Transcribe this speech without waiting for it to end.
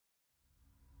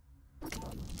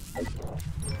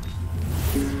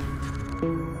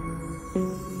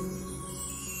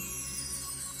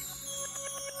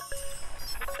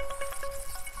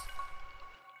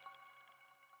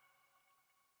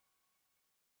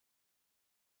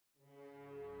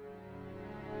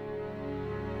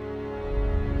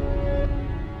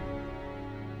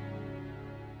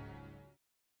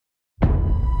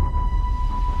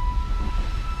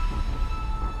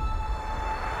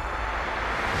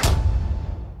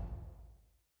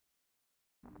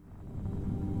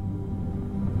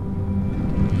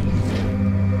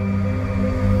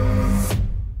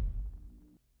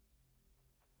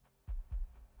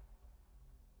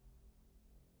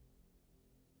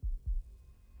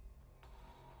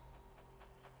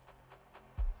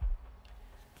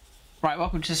Right,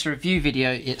 welcome to this review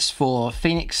video. It's for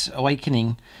Phoenix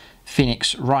Awakening,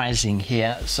 Phoenix Rising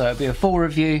here. So it'll be a full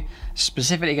review,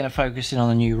 specifically going to focus in on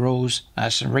the new rules,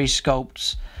 some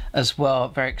resculpts as well.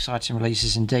 Very exciting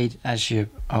releases indeed, as you're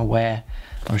aware,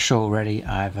 I'm sure already.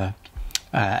 I have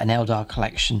an Eldar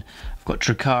collection. I've got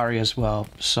Drukhari as well,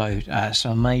 so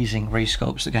some amazing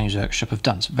resculpts that Games Workshop have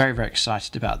done. So very, very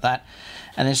excited about that.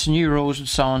 And there's some new rules and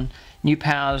so on, new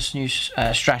powers, new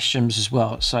stratagems as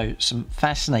well. So some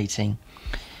fascinating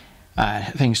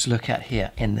things to look at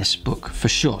here in this book for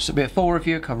sure. So it'll be a full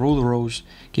review, cover all the rules,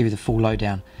 give you the full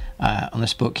lowdown on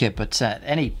this book here. But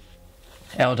any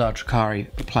Eldar,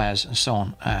 Drukhari players and so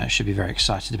on should be very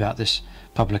excited about this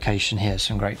publication here.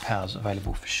 Some great powers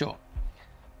available for sure.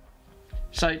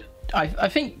 So I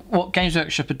think what Games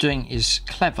Workshop are doing is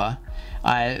clever.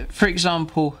 For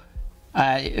example,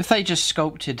 if they just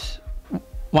sculpted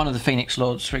one of the Phoenix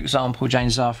Lords, for example, Jane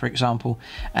Zar, for example,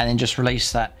 and then just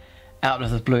release that out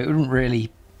of the blue, it wouldn't really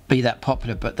be that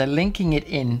popular. But they're linking it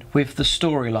in with the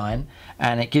storyline,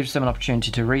 and it gives them an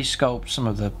opportunity to resculpt some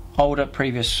of the older,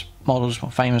 previous models, more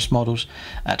famous models,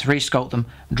 to resculpt them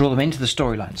and draw them into the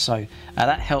storyline. So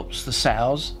that helps the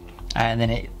sales, and then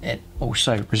it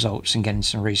also results in getting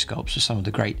some resculpts of some of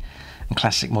the great and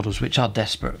classic models which are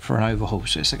desperate for an overhaul.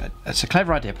 So it's a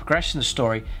clever idea, progressing the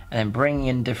story and then bringing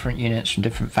in different units from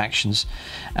different factions.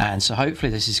 And so hopefully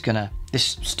this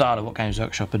style of what Games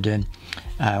Workshop are doing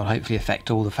will hopefully affect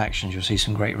all the factions. You'll see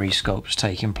some great resculpts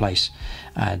taking place,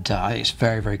 and it's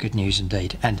very, very good news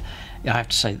indeed. And I have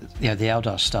to say, the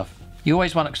Eldar stuff, you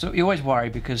always worry,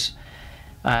 because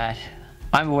I've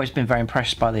always been very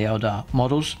impressed by the Eldar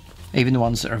models, even the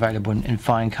ones that are available in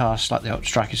fine casts like the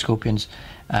Striker Scorpions,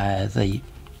 the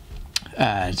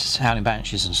Howling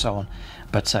Banshees and so on.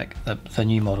 But the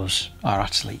new models are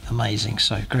utterly amazing,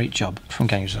 so great job from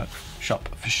Games Workshop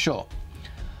for sure.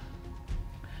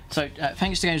 So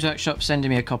thanks to Games Workshop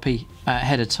sending me a copy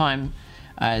ahead of time.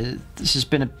 This has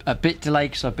been a bit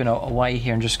delayed because I've been away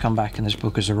here and just come back and this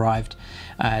book has arrived.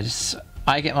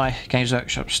 I get my Games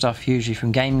Workshop stuff usually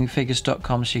from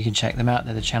gamingfigures.com, so you can check them out.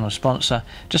 They're the channel sponsor.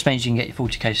 Just means you can get your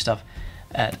 40k stuff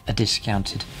at a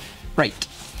discounted rate.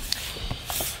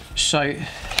 So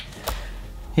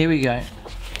here we go.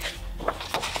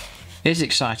 It's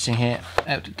exciting here.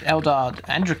 Eldar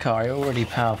and Drukhari are already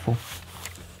powerful,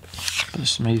 but there's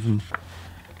some even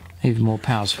more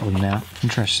powers for them now.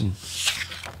 Interesting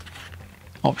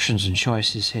options and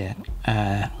choices here.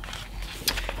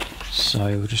 So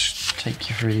we'll just take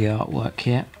you through the artwork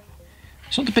here.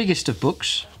 It's not the biggest of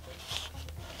books.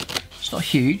 It's not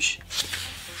huge,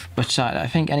 but I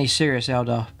think any serious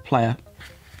Eldar player,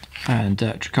 and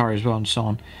Drukhari as well and so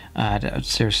on, are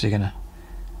seriously going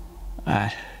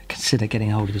to consider getting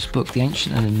hold of this book. The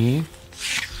Ancient and the New,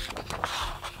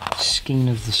 Skein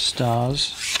of the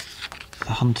Stars,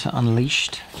 The Hunter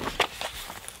Unleashed,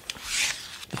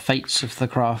 The Fates of the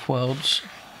Craft Worlds,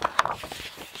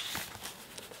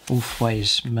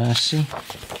 Ulfway's Mercy,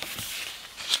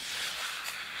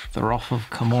 The Wrath of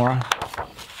Camorra,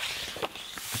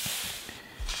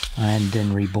 and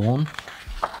then Reborn.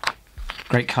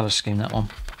 Great colour scheme, that one.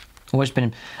 Always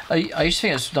been. I used to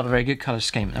think it's not a very good colour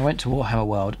scheme. I went to Warhammer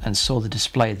World and saw the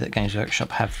display that Games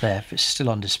Workshop have there. If it's still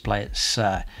on display, it's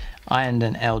Iron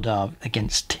and Eldar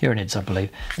against Tyranids, I believe.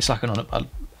 It's like a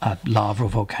lava or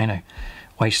volcano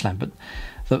wasteland,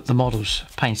 but the models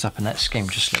painted up in that scheme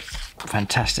just look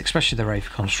fantastic, especially the Wraith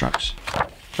constructs.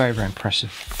 Very, very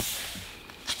impressive.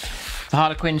 The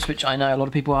Harlequins, which I know a lot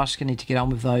of people ask, I need to get on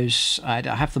with those. I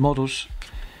have the models.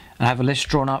 I have a list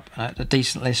drawn up, a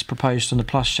decent list proposed on the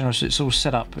Plus channel, so it's all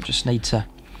set up. I just need to,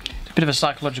 a bit of a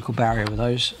psychological barrier with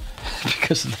those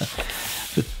because of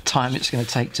the time it's going to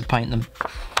take to paint them.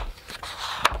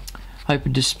 Hope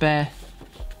and Despair,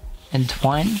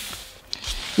 Entwine.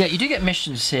 Yeah, you do get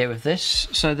missions here with this.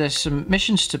 So there's some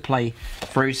missions to play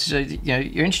through. So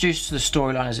you're introduced to the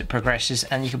storyline as it progresses,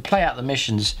 and you can play out the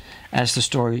missions as the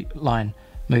storyline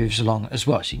moves along as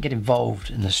well. So you can get involved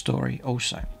in the story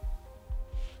also.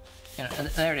 And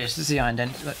there it is. This is the Iron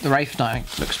Dent. The Wraith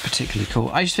Knight looks particularly cool.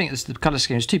 I just think the colour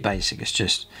scheme is too basic. It's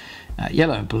just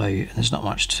yellow and blue, and there's not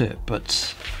much to it.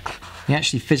 But you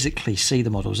actually physically see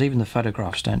the models. Even the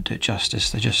photographs don't do it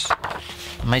justice. They're just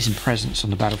amazing presence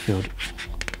on the battlefield.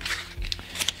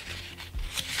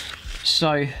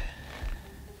 So,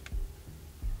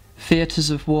 Theatres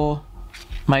of War,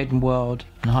 Maiden World,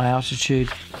 and High Altitude.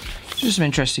 Just some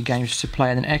interesting games to play.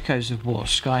 And then Echoes of War,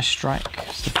 Sky Strike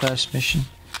is the first mission.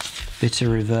 Bitter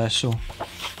Reversal,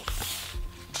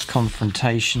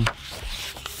 Confrontation.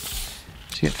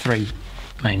 So you get 3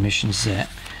 main missions there.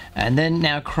 And then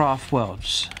now Craft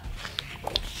Worlds.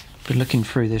 Been looking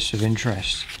through this with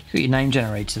interest. You've got your name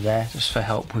generator there, just for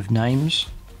help with names.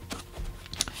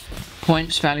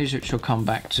 Points, values, which we'll come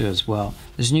back to as well.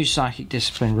 There's new Psychic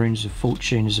Discipline, Runes of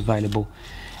Fortune is available.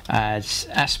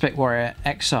 Aspect Warrior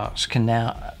Exarchs can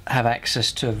now have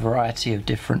access to a variety of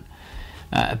different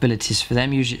abilities for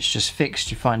them. Usually it's just fixed,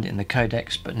 you find it in the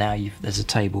codex, but now there's a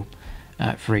table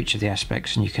for each of the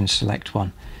aspects, and you can select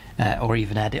one or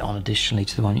even add it on additionally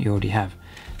to the one you already have.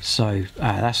 So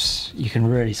you can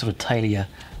really sort of tailor your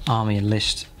army and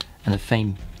list and the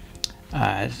theme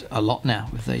a lot now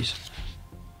with these.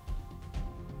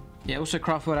 Yeah, also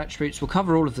Craft World attributes. We'll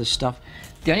cover all of this stuff.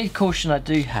 The only caution I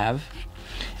do have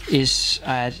is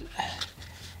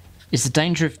the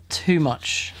danger of too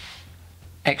much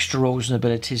extra rules and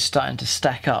abilities starting to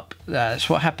stack up. That's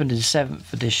what happened in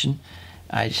 7th edition.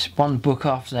 Just one book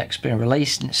after the next being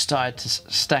released, and it started to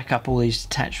stack up all these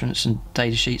detachments and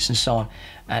data sheets and so on,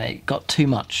 and it got too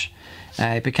much.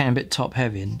 It became a bit top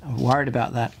heavy, and I'm worried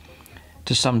about that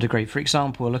to some degree. For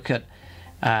example, look at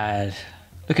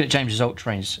James's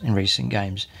Ultramarines in recent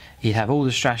games. He'd have all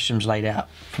the stratagems laid out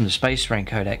from the Space Marine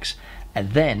Codex,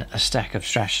 and then a stack of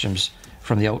stratagems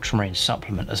from the Ultramarines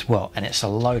supplement as well, and it's a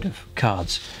load of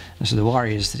cards. And so the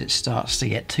worry is that it starts to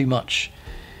get too much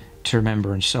to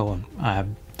remember and so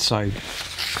on. So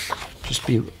just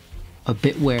be a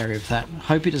bit wary of that.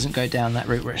 Hope it doesn't go down that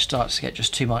route where it starts to get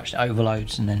just too much,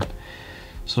 overloads, and then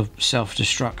sort of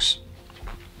self-destructs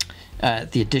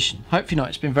the edition. Hopefully not.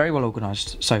 It's been very well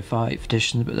organised so far, 8th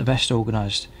edition, but the best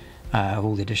organised of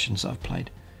all the editions that I've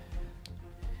played.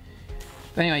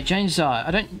 But anyway, Jane Czar.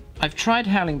 I've tried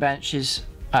Howling Banshees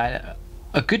a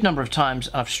good number of times.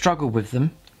 I've struggled with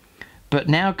them, but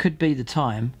now could be the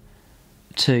time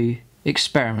to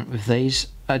experiment with these.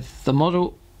 The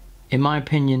model, in my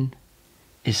opinion,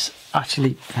 is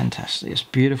utterly fantastic. It's a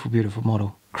beautiful, beautiful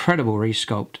model. Incredible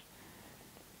resculpt.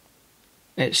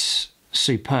 It's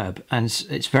superb, and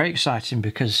it's very exciting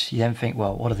because you then think,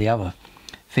 well, what are the other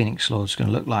Phoenix Lords going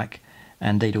to look like?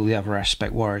 And indeed all the other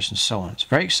aspect warriors and so on. It's a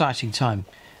very exciting time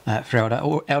for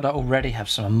Eldar. Eldar already have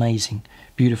some amazing,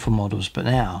 beautiful models, but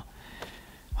now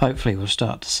hopefully we'll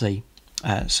start to see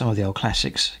some of the old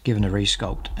classics given a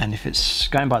resculpt. And if it's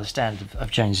going by the standard of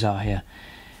Jane Czar here,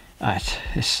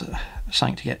 it's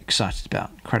something to get excited about.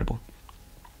 Incredible.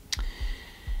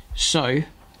 So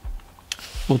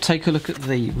we'll take a look at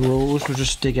the rules. We'll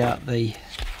just dig out the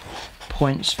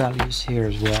points values here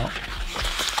as well.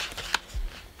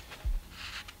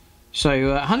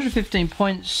 So 115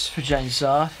 points for Jane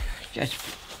Czar. It's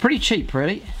pretty cheap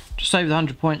really, just over the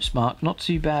 100 points mark, not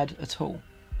too bad at all.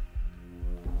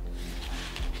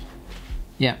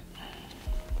 Yeah.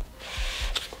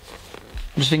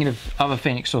 I'm just thinking of other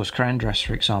Phoenix Lords, Karandras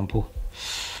for example.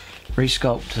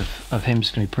 Resculpt of him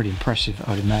is going to be pretty impressive,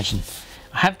 I would imagine.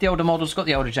 I have the older models, got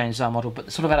the older Jane Czar model,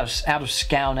 but sort of out of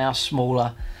scale now,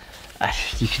 smaller.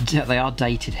 You can tell they are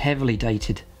dated, heavily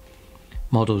dated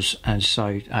models, and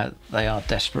so they are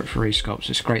desperate for resculpts.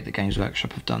 It's great that Games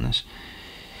Workshop have done this.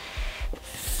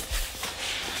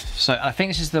 So I think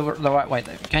this is the right way.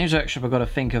 Games Workshop have got to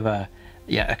think of a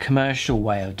commercial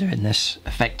way of doing this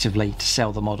effectively to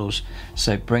sell the models.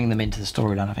 So bring them into the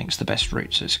storyline, I think, is the best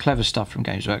route. So it's clever stuff from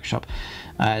Games Workshop.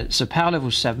 So power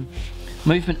level 7,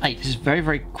 movement 8. This is very,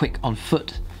 very quick on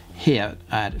foot here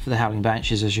for the Howling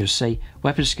Banshees, as you'll see.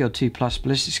 Weapon skill 2+,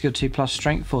 ballistic skill 2+,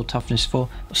 strength 4, toughness 4,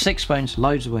 6 wounds,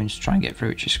 loads of wounds to try and get through,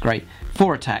 which is great.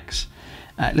 4 attacks,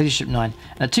 leadership 9,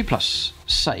 and a 2+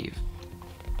 save.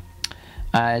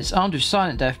 It's armed with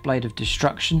Silent Death, Blade of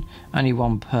Destruction, only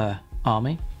 1 per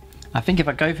army. I think if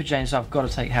I go for James, I've got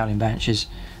to take Howling Banshees,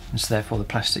 and so therefore the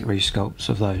plastic resculpts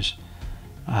of those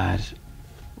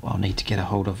I'll need to get a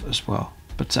hold of as well.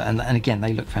 But and again,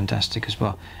 they look fantastic as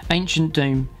well. Ancient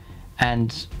Doom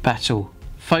and Battle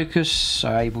Focus,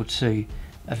 so able to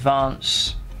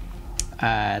advance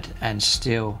and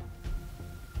still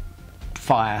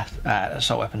fire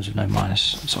assault weapons with no minus.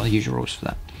 Sort of the usual rules for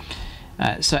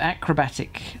that. So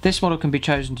acrobatic. This model can be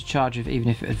chosen to charge with even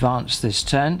if it advanced this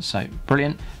turn. So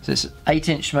brilliant. So it's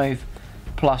 8-inch move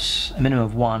plus a minimum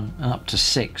of 1 and up to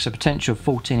 6. So potential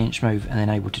 14-inch move and then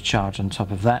able to charge on top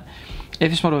of that.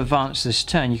 If this model advanced this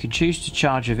turn, you can choose to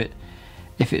charge with it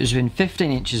if it was within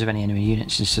 15 inches of any enemy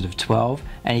units instead of 12,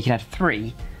 and you can add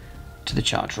 3 to the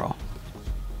charge roll.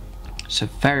 So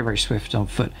very, very swift on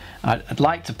foot. I'd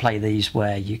like to play these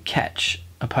where you catch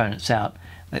opponents out.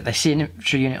 They see an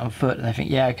infantry unit on foot and they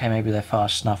think, yeah, okay, maybe they're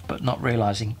fast enough, but not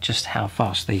realising just how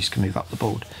fast these can move up the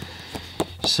board.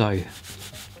 So,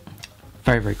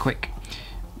 very, very quick.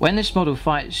 When this model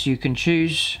fights, you can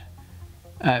choose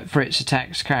for its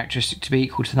attacks characteristic to be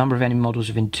equal to the number of enemy models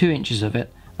within 2 inches of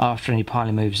it after any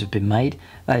piling moves have been made.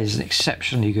 That is an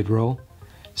exceptionally good rule.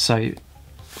 So,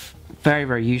 very,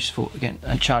 very useful, again,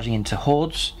 and charging into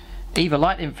hordes. Either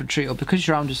light infantry or, because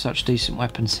you're armed with such decent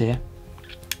weapons here,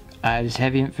 there's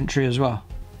heavy infantry as well,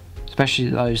 especially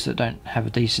those that don't have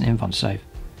a decent invuln save.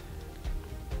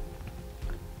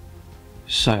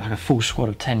 So like a full squad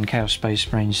of 10 Chaos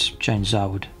Space Marines, James Czar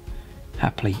would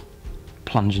happily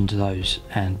plunge into those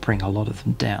and bring a lot of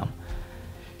them down.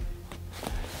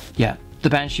 Yeah,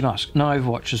 the Banshee Mask, no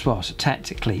Overwatch as well, so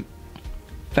tactically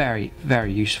very,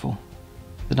 very useful.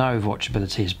 The no Overwatch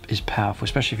ability is powerful,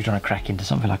 especially if you're trying to crack into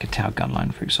something like a Tau gun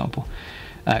line, for example.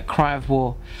 Cry of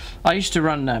War. I used to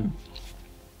run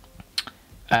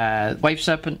Wave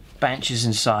Serpent, Banshees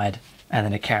inside, and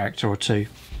then a character or two.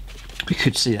 We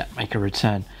could see that make a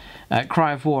return.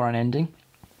 Cry of War unending.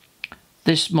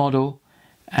 This model,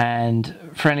 and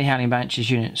for any Howling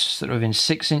Banshees units that are within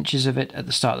 6 inches of it at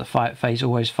the start of the fight phase,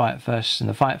 always fight first in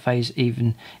the fight phase,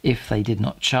 even if they did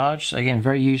not charge. So again,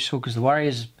 very useful because the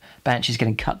Warriors Banshees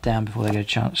getting cut down before they get a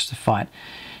chance to fight.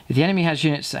 If the enemy has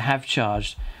units that have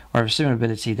charged or have a similar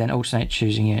ability, then alternate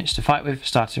choosing units to fight with,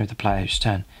 starting with the player whose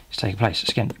turn is taking place.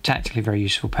 It's again tactically very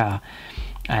useful power.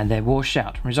 And their War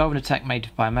Shout. Resolve an attack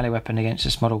made by a melee weapon against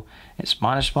this model, it's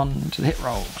 -1 to the hit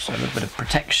roll, so a little bit of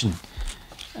protection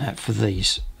for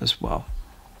these as well.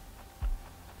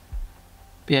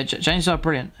 But yeah, James are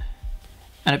brilliant.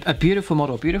 And a beautiful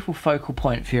model, beautiful focal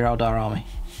point for your Eldar army.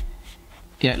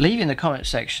 Yeah, leave it in the comments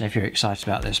section if you're excited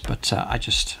about this, but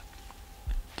the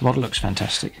model looks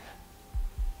fantastic.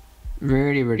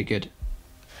 Really, really good.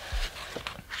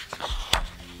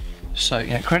 So,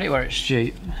 yeah, credit where it's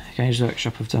due. Games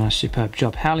Workshop have done a superb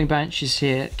job. Howling Banshees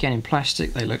here, again in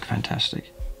plastic, they look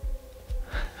fantastic.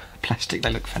 Plastic,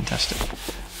 they look fantastic.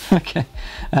 Okay.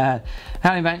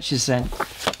 Howling Banshees then,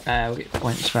 we'll get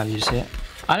points values here.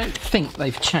 I don't think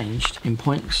they've changed in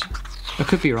points. I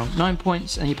could be wrong. 9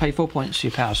 points, and you pay 4 points for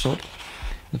your power sword.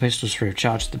 The pistol's free of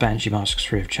charge, the Banshee Mask's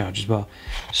free of charge as well.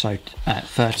 So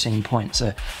 13 points.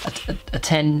 A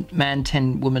 10-man,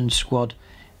 10-woman squad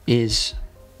is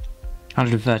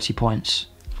 130 points.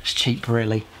 It's cheap,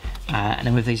 really. And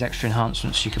then with these extra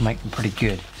enhancements, you can make them pretty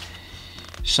good.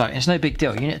 So it's no big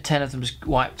deal. Unit 10 of them is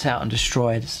wiped out and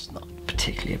destroyed. It's not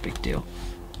particularly a big deal.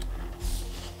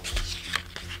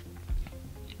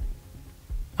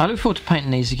 I look forward to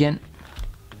painting these again.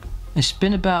 It's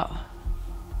been about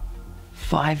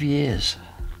 5 years.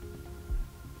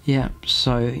 Yeah,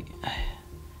 so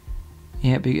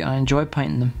yeah, but I enjoy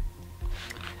painting them.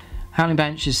 Howling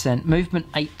Banshees then, movement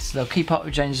 8, they'll keep up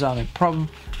with Jane's army, problem,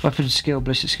 weapon skill,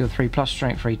 ballistic skill 3, plus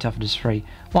strength 3, toughness 3,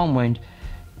 1 wound,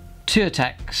 2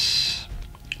 attacks,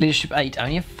 leadership 8,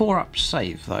 only a 4-up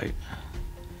save though.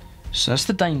 So that's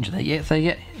the danger, if they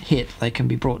get hit, they can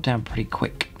be brought down pretty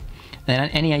quick. And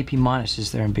any AP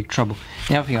minuses, they're in big trouble.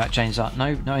 The other thing about Jane's art,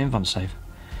 no invuln save.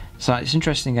 So it's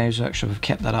interesting Games Workshop have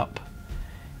kept that up.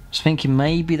 I was thinking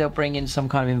maybe they'll bring in some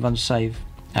kind of invuln save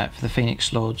for the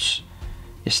Phoenix Lords.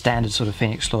 Your standard sort of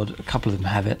Phoenix Lord, a couple of them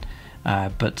have it,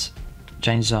 but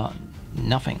Jane's art,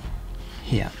 nothing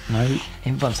here. No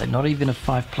invuln save, not even a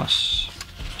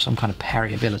 5+, some kind of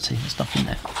parry ability. There's nothing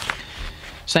there.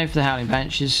 Same for the Howling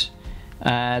Banshees.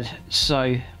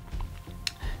 So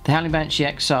the Howling Banshee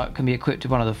Exarch can be equipped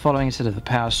with one of the following instead of the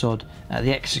Power Sword,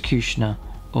 the Executioner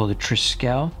or the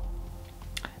Triskel.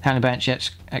 Howling Banshee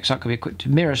Exarch can be equipped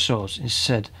with Mirror Swords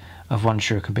instead of 1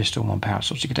 Shuriken Pistol and 1 Power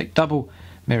Sword. So you can take double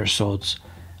Mirror Swords,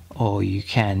 or you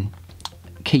can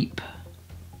keep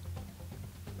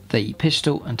the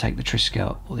pistol and take the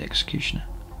Triskel or the Executioner.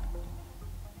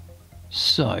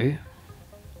 So,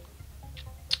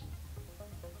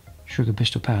 Shuriken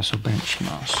Pistol, Power Sword, Banshee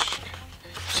Mask.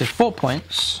 So 4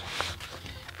 points,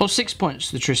 or 6 points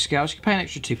to the Triskel. So you can pay an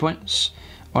extra 2 points,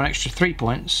 or an extra 3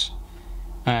 points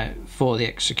for the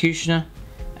Executioner,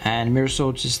 and Mirror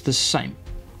Swords is the same.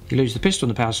 You lose the pistol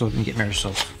and the power sword and you get mirror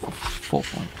sword for 4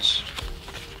 points.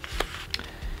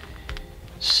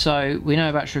 So we know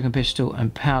about shuriken pistol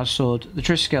and power sword. The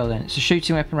Triskel then, it's a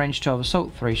shooting weapon, range 12,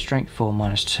 assault 3, strength 4,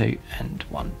 -2 and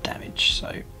 1 damage.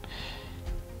 So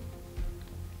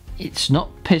it's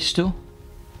not pistol,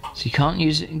 so you can't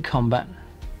use it in combat,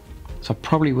 so I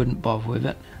probably wouldn't bother with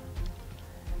it.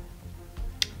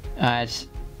 It's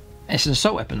an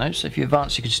assault weapon though, so if you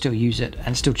advance you can still use it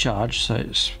and still charge, so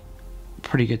it's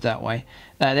pretty good that way.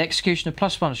 The executioner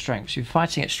 +1 strength, so you're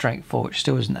fighting at strength 4, which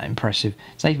still isn't that impressive.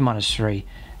 It's even -3,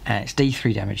 and it's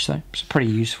D3 damage though, so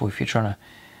pretty useful if you're trying to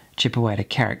chip away at a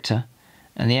character.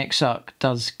 And the Exarch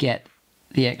does get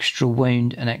the extra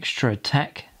wound and extra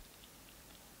attack.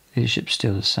 Leadership's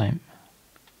still the same.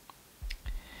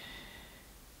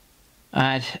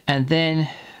 And then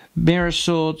mirror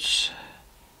swords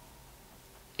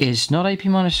is not AP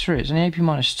 -3, it's only AP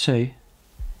 -2.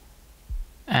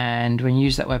 And when you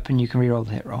use that weapon, you can reroll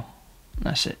the hit roll.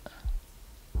 That's it.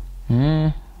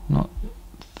 Not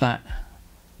that.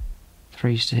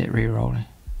 3s to hit rerolling.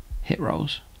 Hit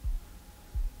rolls.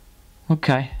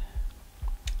 Okay.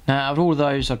 Now, out of all of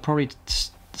those, I'd probably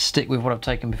stick with what I've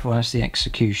taken before. That's the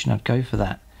execution. I'd go for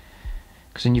that.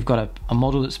 Because then you've got a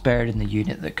model that's buried in the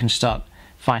unit that can start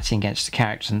fighting against the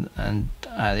character, and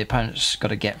the opponent's got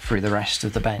to get through the rest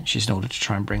of the benches in order to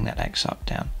try and bring that Exarch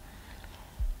down.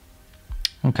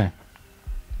 Okay.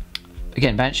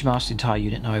 Again, Banshee Master, the entire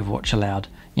unit, no Overwatch allowed.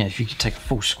 You know, if you could take a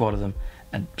full squad of them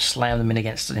and slam them in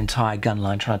against an entire gun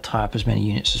line, trying to tie up as many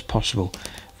units as possible,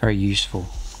 very useful.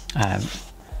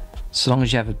 So long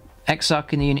as you have an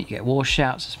Exarch in the unit, you get War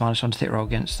Shouts, it's -1 to hit roll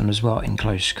against them as well in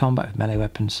close combat with melee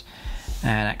weapons,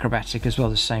 and acrobatic as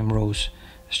well, the same rules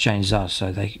as Chains are,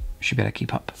 so they should be able to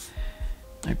keep up.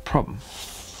 No problem.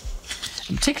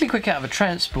 And particularly quick out of a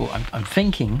transport, I'm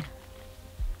thinking.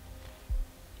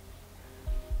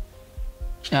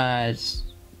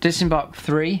 Disembark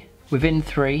 3, within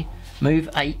 3, move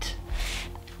 8.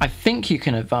 I think you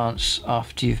can advance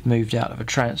after you've moved out of a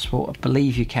transport. I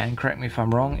believe you can, correct me if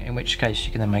I'm wrong, in which case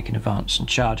you can then make an advance and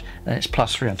charge, and it's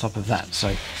 +3 on top of that,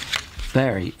 so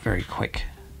very, very quick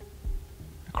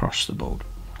across the board,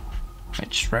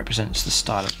 which represents the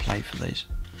style of play for these.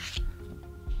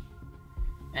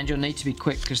 And you'll need to be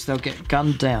quick because they'll get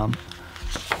gunned down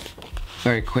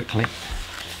very quickly.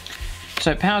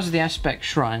 So powers of the aspect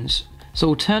shrines. So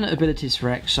alternate abilities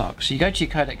for Exarch. So you go to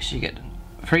your codex, you get,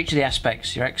 for each of the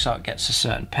aspects, your Exarch gets a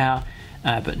certain power,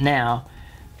 but now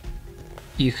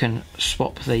you can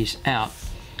swap these out.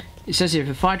 It says here, if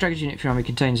a Fire Dragon unit for your army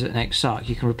contains an Exarch,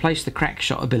 you can replace the crack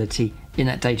shot ability in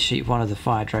that datasheet with one of the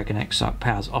Fire Dragon Exarch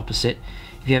powers opposite.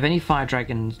 If you have any Fire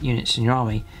Dragon units in your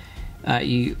army,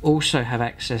 you also have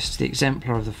access to the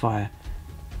exemplar of the Fire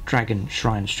Dragon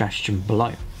Shrine stratagem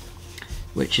below,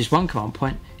 which is 1 command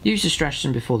point. Use the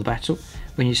stratagem before the battle.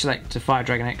 When you select a Fire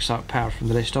Dragon Exarch power from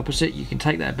the list opposite, you can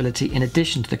take that ability in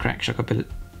addition to the crack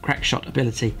shot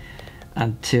ability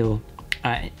until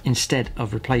instead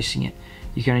of replacing it.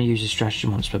 You can only use the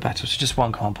stratagem once per battle, so just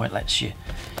 1 command point lets you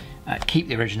keep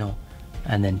the original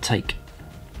and then take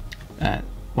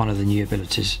one of the new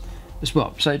abilities as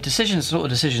well. So sort of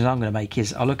decisions I'm going to make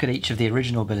is I'll look at each of the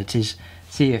original abilities,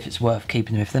 see if it's worth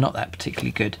keeping them. If they're not that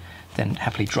particularly good, then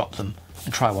happily drop them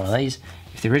and try one of these.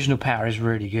 If the original power is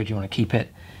really good, you want to keep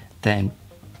it, then,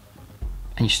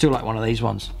 and you still like one of these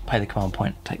ones, pay the command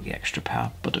point, take the extra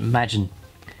power. But imagine,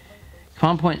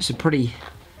 command points are pretty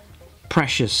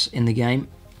precious in the game,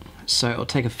 so it'll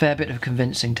take a fair bit of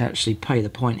convincing to actually pay the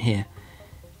point here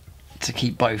to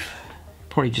keep both.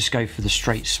 Probably just go for the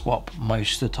straight swap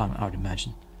most of the time, I would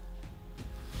imagine.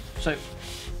 So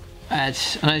I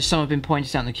know some have been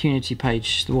pointed out on the community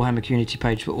page, the Warhammer community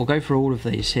page, but we'll go for all of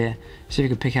these here, see if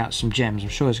we can pick out some gems. I'm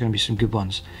sure there's going to be some good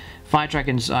ones. Fire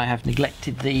Dragons, I have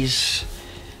neglected these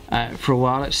for a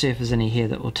while. Let's see if there's any here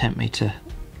that will tempt me to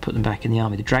put them back in the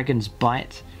army. The Dragon's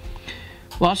Bite.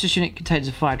 Whilst this unit contains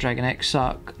a Fire Dragon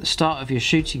Exarch, at the start of your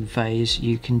shooting phase,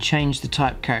 you can change the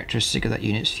type characteristic of that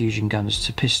unit's fusion guns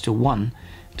to Pistol 1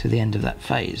 to the end of that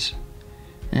phase.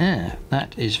 Yeah,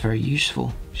 that is very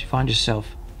useful. If you find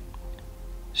yourself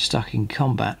stuck in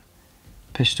combat,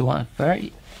 Pistol 1,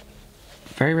 very,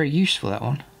 very, very useful, that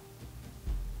one.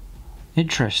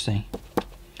 Interesting.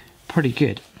 Pretty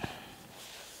good.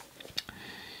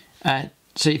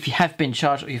 So if you have been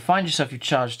charged, or you find yourself you've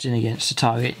charged in against a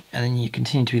target, and then you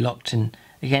continue to be locked in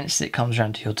against it, it comes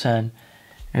around to your turn,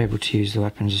 you're able to use the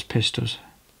weapons as pistols.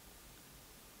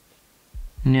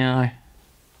 No.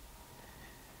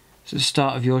 It's the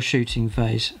start of your shooting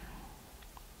phase.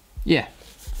 Yeah.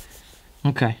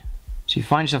 Okay. So you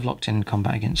find yourself locked in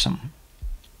combat against something.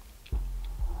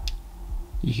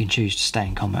 you can choose to stay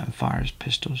in combat and fire as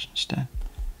pistols instead.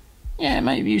 Yeah, it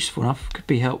may be useful enough, could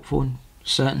be helpful in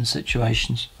certain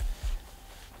situations.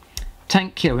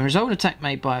 Tank kill. When resolve an attack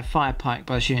made by a fire pike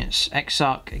by the unit's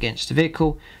Exarch against a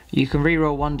vehicle, you can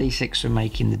reroll 1d6 when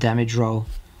making the damage roll.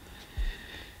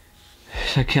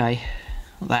 Okay,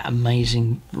 not that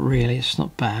amazing really, it's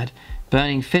not bad.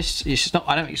 Burning Fists, it's not,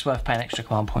 I don't think it's worth paying extra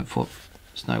command point for,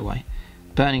 there's no way.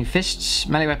 Burning Fists,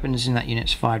 melee weapons in that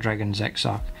unit's Fire Dragon's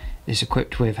Exarch is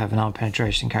equipped with have an armor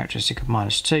penetration characteristic of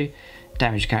 -2,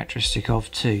 damage characteristic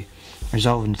of 2.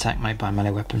 Resolve an attack made by a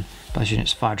melee weapon by the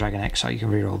unit's Fire Dragon Exarch, you can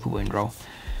reroll the wound roll.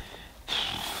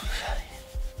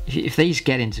 If these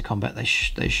get into combat, they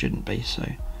shouldn't be,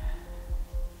 so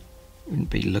wouldn't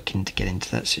be looking to get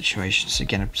into that situation. So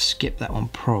again, I'd skip that one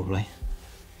probably.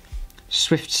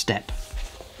 Swift Step.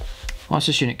 Once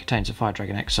this unit contains a Fire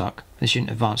Dragon Exarch, this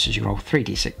unit advances, you roll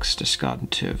 3d6, discarding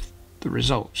 2 of the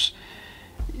results.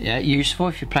 Yeah, useful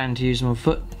if you plan to use them on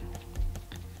foot,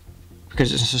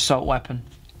 because it's an assault weapon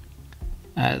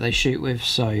they shoot with,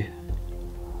 so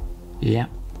yeah,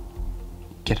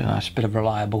 get a nice bit of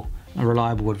reliable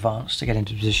advance to get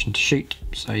into position to shoot,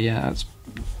 so yeah, that's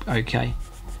okay.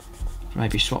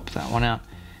 Maybe swap that one out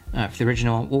for the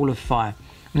original one. Wall of Fire.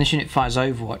 When this unit fires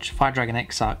Overwatch, Fire Dragon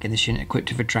Exarch in this unit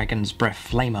equipped with a Dragon's Breath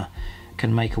Flamer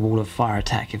can make a Wall of Fire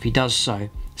attack. If he does so,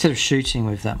 instead of shooting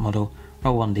with that model,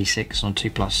 roll 1d6 on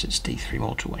 2+, it's d3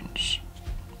 mortal wounds.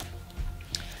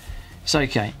 It's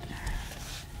okay.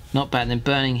 Not bad. Then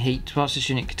Burning Heat. Whilst this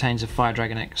unit contains a Fire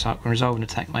Dragon Exarch, when resolve an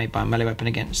attack made by a melee weapon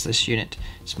against this unit,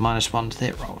 it's -1 to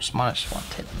hit rolls. -1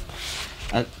 to hit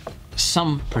them.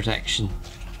 Some protection,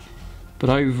 but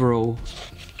overall,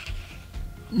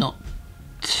 not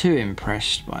too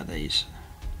impressed by these.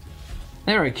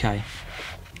 They're okay.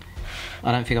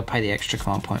 I don't think I'll pay the extra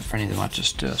command point for any of them. I'll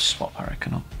just do a swap, I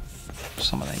reckon, on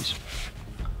some of these.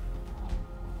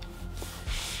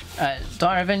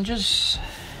 Dire Avengers.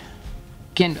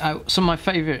 Again, some of my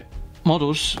favourite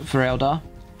models for Eldar.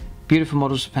 Beautiful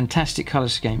models, fantastic colour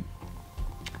scheme.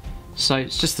 So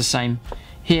it's just the same.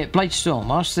 Here, Blade Storm.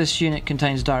 Whilst this unit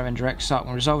contains Dire Avenger Exarch,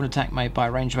 when resolve an attack made by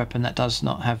a ranged weapon that does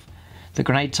not have the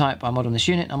grenade type, I mod on this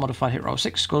unit, unmodified hit roll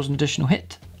 6, scores an additional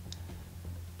hit.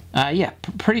 Yeah,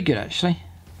 pretty good actually.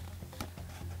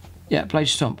 Yeah, Blade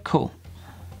Storm, cool.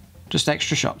 Just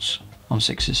extra shots on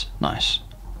 6s, nice.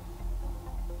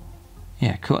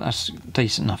 Yeah, cool, that's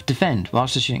decent enough. Defend.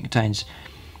 Whilst this unit contains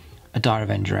a Dire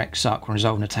Avenger Exarch, when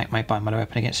resolve an attack made by a melee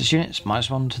weapon against this unit, it's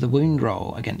 -1 to the wound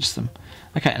roll against them.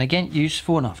 Okay, and again,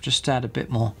 useful enough, just to add a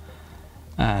bit more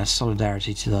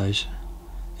solidarity to those.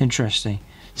 Interesting.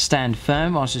 Stand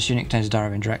Firm. Whilst this unit contains a Dire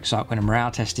Avenger Exarch, when a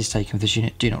morale test is taken with this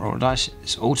unit, do not roll a dice.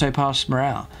 It's auto pass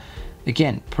morale.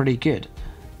 Again, pretty good.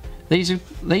 These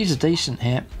are decent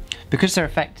here because they're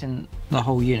affecting the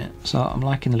whole unit. So I'm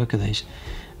liking the look of these.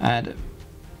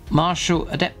 Martial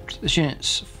Adept. This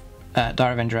unit's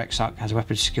Dire Avenger Exarch has a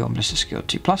weapon skill and ballistic skill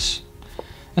 2+.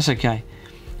 That's okay.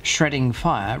 Shredding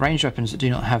Fire. Ranged weapons that do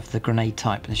not have the grenade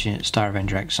type in this unit's Dire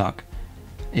Avenger Exarch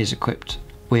is equipped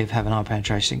with have an armor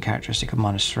penetration characteristic of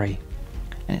 -3,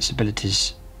 and its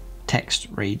abilities text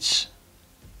reads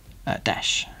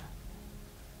dash.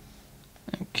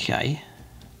 Okay.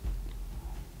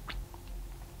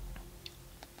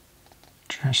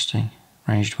 Interesting.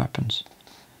 Ranged weapons.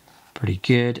 Pretty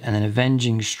good. And then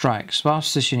Avenging Strikes.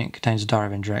 Whilst this unit contains a Dire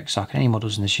Avenger Exarch, and any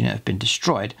models in this unit have been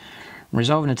destroyed,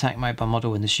 resolve an attack made by a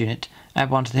model in this unit, add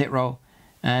 1 to the hit roll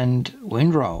and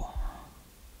wound roll.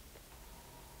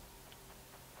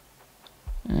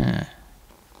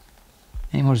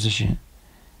 Any models in this unit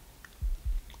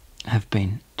have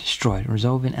been destroyed.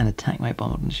 Resolving an attack made by a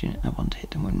model in this unit, add 1 to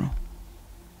hit and wound roll.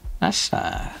 That's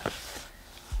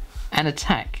an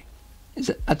attack.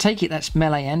 I take it that's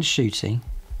melee and shooting,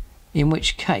 in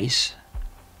which case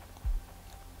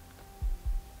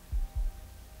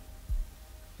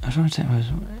I was trying to take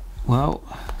well,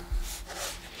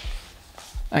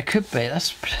 it could be.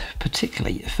 That's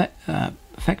particularly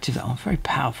effective. That one, very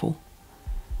powerful.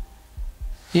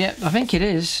 Yeah, I think it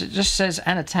is. It just says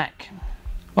an attack.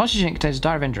 Whilst this unit contains a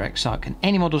Dire Avenger Exarch, and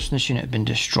any models from this unit have been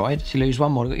destroyed, so you lose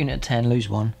 1 model, unit of 10, lose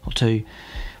 1 or 2.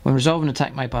 When resolve an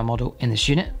attack made by a model in this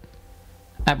unit,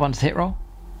 add 1 to the hit roll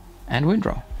and wound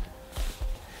roll.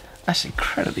 That's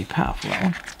incredibly powerful, that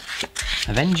one.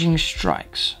 Avenging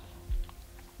Strikes.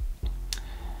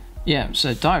 Yeah,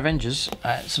 so Dire Avengers,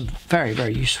 some very,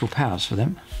 very useful powers for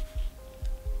them.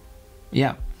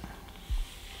 Yeah.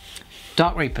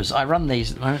 Dark Reapers, I run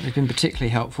these at the moment, they've been particularly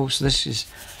helpful, so this is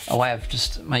a way of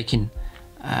just making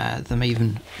them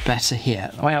even better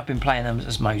here. The way I've been playing them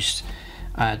as most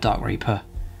Dark Reaper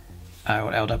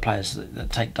or Eldar players that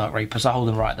take Dark Reapers. I hold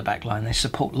them right at the back line. They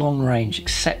support long range,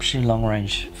 exceptionally long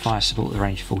range fire support with a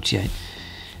range of 48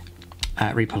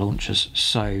 Reaper launchers.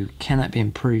 So can that be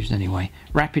improved in any way?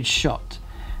 Rapid shot.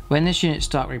 When this unit's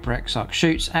Dark Reaper Exarch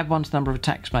shoots, add 1 to the number of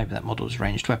attacks made by that model's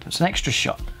ranged weapons. An extra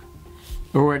shot.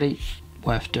 Already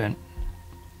worth doing.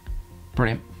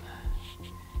 Brilliant.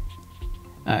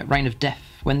 Rain of Death.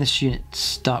 When this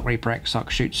unit's Dark Reaper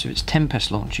Exarch shoots with its Tempest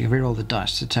launch, you can reroll the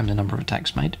dice to determine the number of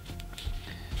attacks made.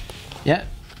 Yeah.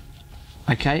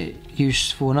 Okay,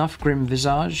 useful enough. Grim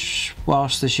Visage.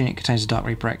 Whilst this unit contains a Dark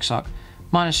Reaper Exarch,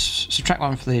 subtract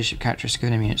 1 for the leadership characteristic of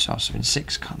an enemy unit, so I've been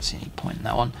 6. Can't see any point in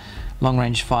that one. Long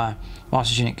range fire. Whilst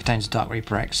this unit contains a Dark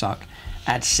Reaper Exarch,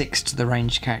 add 6 to the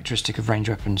range characteristic of range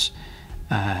weapons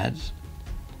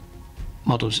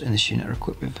models in this unit are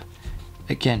equipped with.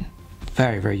 Again,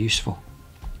 very, very useful.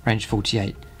 Range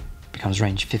 48 becomes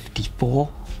range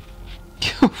 54.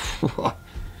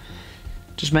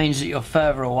 Just means that you're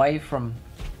further away from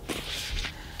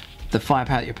the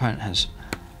firepower that your opponent has.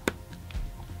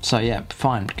 So yeah,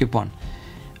 fine, good one.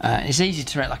 It's easy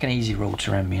to, like an easy rule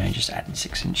to remember, you know, just adding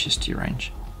 6 inches to your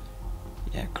range.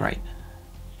 Yeah, great.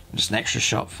 Just an extra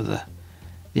shot for the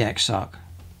Exarch.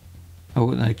 Oh,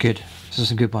 no, good. There's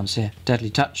some good ones here. Deadly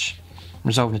Touch.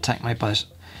 Resolve an attack made by this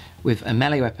with a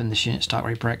melee weapon. This unit's Dark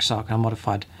Reaper Exarch and a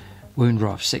modified wound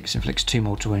roll of 6 inflicts 2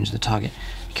 mortal wounds to the target.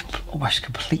 Almost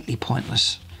completely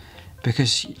pointless,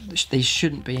 because these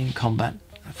shouldn't be in combat,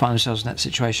 find themselves in that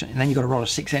situation, and then you've got to roll a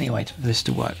 6 anyway for this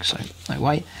to work, so no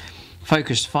way.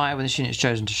 Focused fire. When this unit is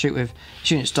chosen to shoot with,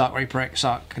 this unit's Dark Reaper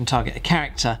Exarch can target a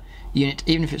character unit,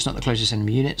 even if it's not the closest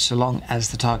enemy unit, so long as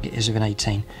the target is within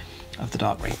 18 of the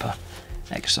Dark Reaper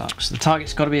Exarch. So the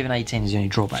target's got to be within 18 is the only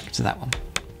drawback to that one.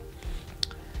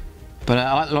 But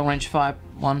I like the long range fire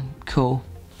one, cool.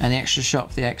 And the extra shot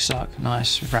for the Exarch,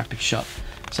 nice, with rapid shot.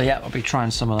 So yeah, I'll be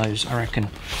trying some of those, I reckon,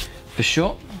 for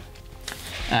sure.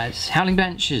 It's Howling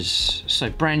Benches, so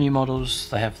brand new models.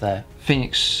 They have their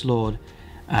Phoenix Lord,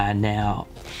 and now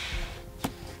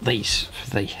these for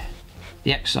the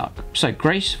Exarch. So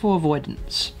Graceful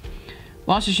Avoidance.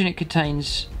 Whilst this unit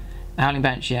contains a Howling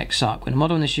Banshee Exarch, when a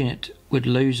model in this unit would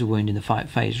lose a wound in the fight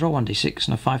phase, roll 1d6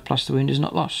 and a 5 plus the wound is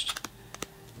not lost.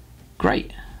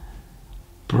 Great.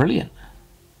 Brilliant.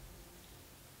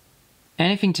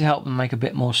 Anything to help them make a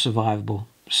bit more survivable.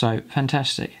 So,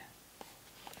 fantastic.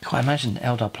 I imagine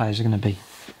Eldar players are going to be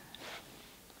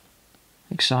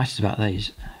excited about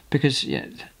these. Because, yeah,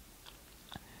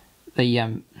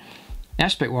 the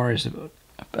Aspect Warriors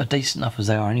are decent enough as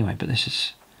they are anyway, but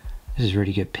this is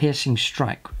really good. Piercing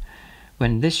Strike.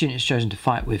 When this unit is chosen to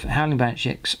fight with a Howling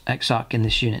Banshee Exarch in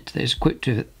this unit that is equipped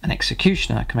with an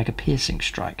Executioner, can make a Piercing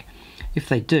Strike. If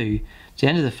they do, to the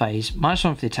end of the phase,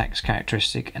 -1 for the attack's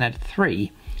characteristic and add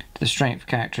 3 to the strength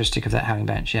characteristic of that Howling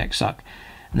Banshee Exarch,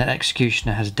 and that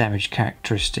Executioner has a damage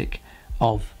characteristic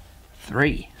of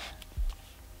 3.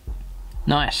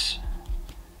 Nice.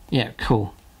 Yeah,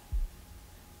 cool.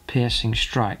 Piercing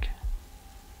Strike.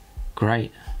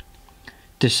 Great.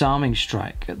 Disarming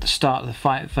Strike. At the start of the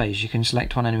fight phase, you can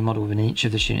select one enemy model within each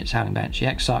of this unit's Howling Banshee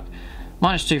Exarch,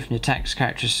 -2 from the attack's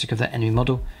characteristic of that enemy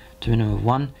model to a minimum of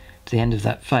 1 to the end of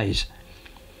that phase.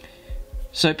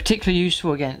 So particularly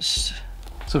useful against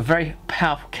sort of very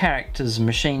powerful characters and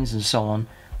machines and so on,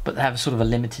 but they have sort of a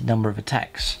limited number of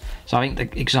attacks. So I think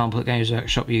the example that Games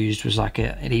Workshop used was like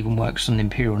it even works on an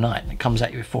Imperial Knight. It comes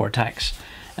at you with 4 attacks,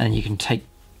 and then you can take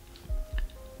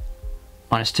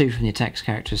 -2 from the attack's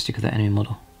characteristic of that enemy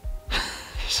model.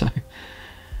 So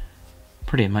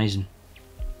pretty amazing.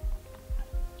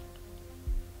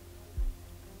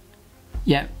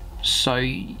 Yeah. So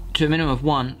to a minimum of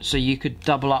 1, so you could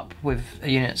double up with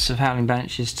units of Howling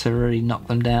Banshees to really knock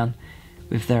them down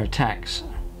with their attacks.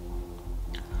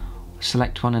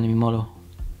 Select one enemy model.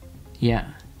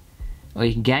 Yeah. Or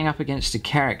you can gang up against a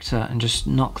character and just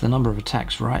knock the number of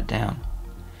attacks right down.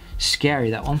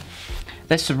 Scary, that one.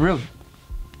 There's some real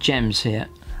gems here.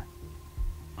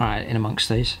 Alright, in amongst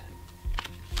these.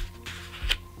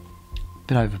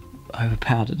 Bit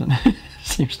overpowered, I don't know.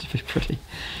 Seems to be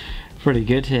pretty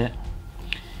good here.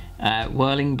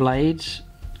 Whirling Blades.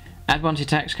 Add 1 to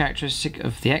attack's characteristic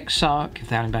of the Exarch. If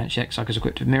the Howling Banshee Exarch is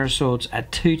equipped with Mirror Swords,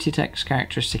 add 2 to attack's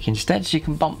characteristic instead, so you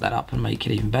can bump that up and make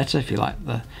it even better if you like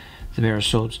the Mirror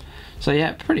Swords. So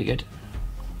yeah, pretty good.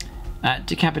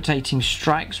 Decapitating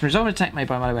Strikes. Resolve an attack made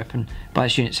by a melee weapon by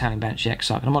this unit's Howling Banshee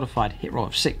Exarch, and a modified hit roll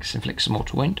of 6 inflicts a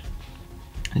mortal wound,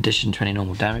 in addition to any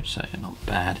normal damage, so not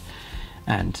bad.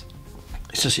 And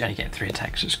it's just you only get 3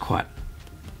 attacks, so it's quite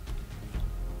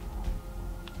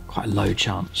a low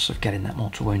chance of getting that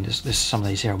mortal wound. There's some of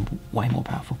these here are way more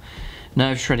powerful.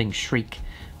 Nerve Shredding Shriek.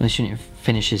 When this unit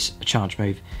finishes a charge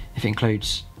move, if it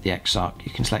includes the Exarch,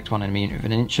 you can select one enemy unit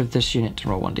within an inch of this unit to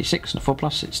roll 1d6 and a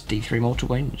 4+. It's d3 mortal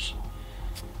wounds.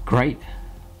 Great.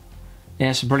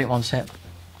 Yeah, it's a brilliant one set.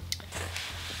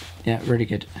 Yeah, really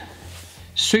good.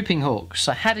 Swooping Hawks.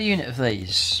 I had a unit of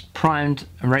these, primed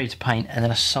and ready to paint, and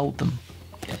then I sold them.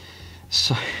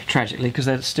 So, tragically, because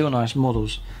they're still nice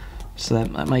models. So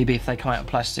that maybe if they come out of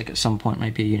plastic at some point,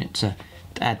 maybe a unit to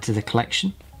add to the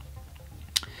collection.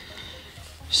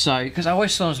 So, because I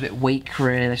always thought it was a bit weak,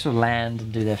 really. They sort of land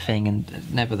and do their thing,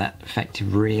 and never that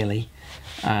effective, really.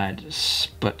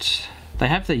 But they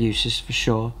have their uses for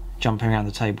sure, jumping around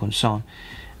the table and so on.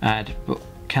 But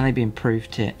can they be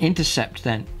improved here? Intercept,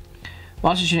 then.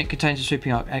 Whilst this unit contains a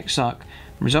swooping Exarch,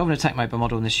 resolve an attack mode by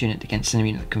modeling this unit against an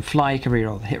enemy unit that can fly. You can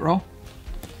reroll the hit roll.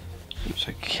 It's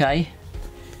okay.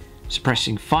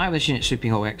 Suppressing fire. This unit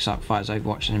swooping Exarch fires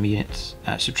Overwatch enemy units.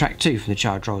 Subtract 2 from the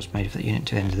charge rolls made for that unit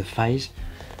to the end of the phase.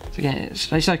 So again,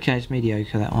 it's okay, it's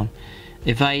mediocre, that one.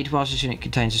 Evade. Whilst this unit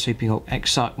contains a swooping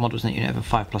Exarch, models in that unit have a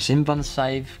 5+ invuln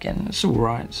save. Again, it's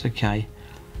alright, it's okay.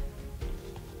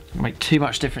 Doesn't make too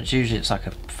much difference. Usually it's like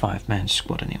a 5-man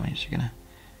squad anyway, so you're going to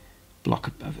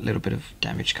block a little bit of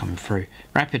damage coming through.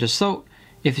 Rapid Assault.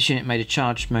 If this unit made a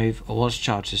charged move or was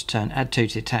charged this turn, add 2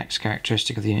 to the attacks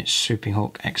characteristic of the unit's swooping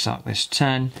hawk Exarch this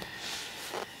turn.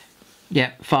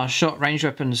 Yeah, fast shot. Ranged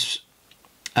weapons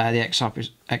the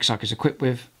Exarch is equipped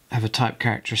with have a type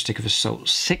characteristic of Assault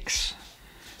 6.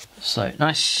 So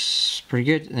nice, pretty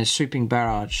good. And there's Swooping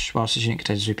Barrage. Whilst this unit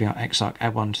contains a swooping hawk Exarch,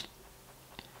 add one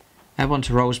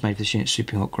to rolls made for this unit's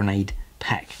swooping hawk grenade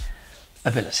pack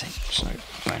ability. So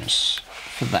bonus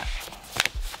for that.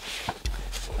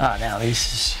 Now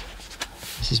this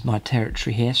is my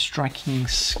territory here. Striking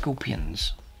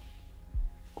Scorpions.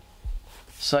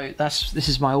 So this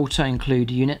is my auto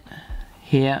include unit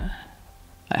here.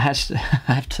 It has to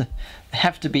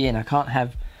have to be in. I can't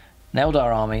have an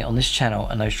Eldar army on this channel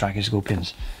and no Striking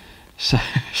Scorpions. So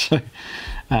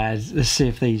let's see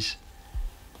if these.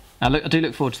 I do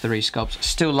look forward to the resculpts.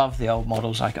 Still love the old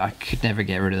models. I could never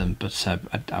get rid of them, but I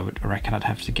reckon I'd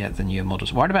have to get the newer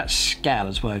models. Worried about scale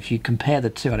as well. If you compare the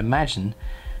two, I'd imagine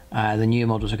the newer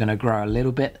models are going to grow a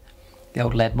little bit. The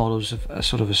old lead models are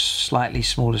sort of a slightly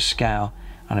smaller scale.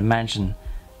 I'd imagine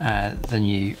the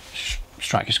new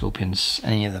Striker Scorpions,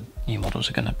 any of the new models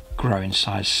are going to grow in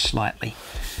size slightly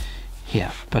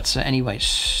here. But anyway,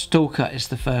 Stalker is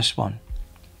the first one.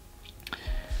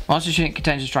 Whilst this unit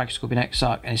contains a Striker Scorpion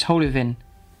Exarch and is wholly within.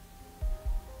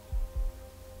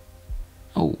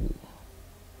 Oh.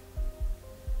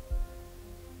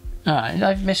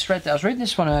 I've misread that. I was reading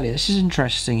this one earlier. This is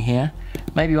interesting here.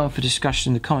 Maybe one for discussion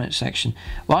in the comment section.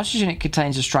 Whilst this unit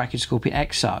contains a Striker Scorpion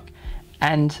Exarch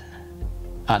and.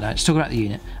 Oh no, it's talking about the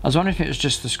unit. I was wondering if it was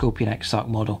just the Scorpion Exarch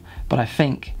model, but I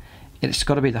think it's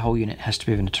got to be the whole unit, has to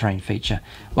be within a terrain feature.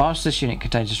 Whilst this unit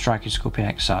contains a Striker Scorpion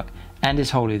Exarch and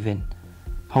is wholly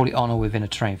on or within a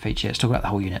terrain feature. Let's talk about the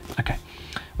whole unit. Okay.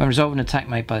 When resolving an attack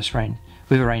made by this range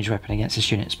with a ranged weapon against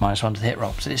this unit, it's -1 to the hit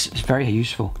roll. So it's very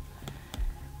useful.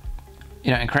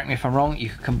 You know, and correct me if I'm wrong, you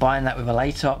could combine that with a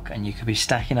Latok and you could be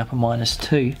stacking up a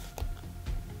 -2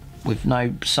 with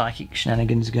no psychic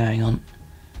shenanigans going on.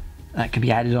 That could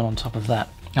be added on top of that.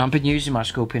 Now, I've been using my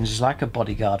Scorpions as like a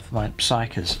bodyguard for my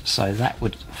Psychers, so that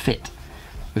would fit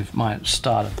with my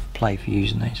style of play for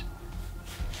using these.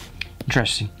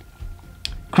 Interesting.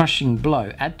 Crushing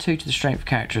Blow. Add 2 to the strength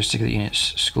characteristic of the unit's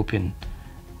Striker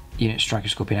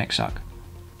Scorpion Exarch.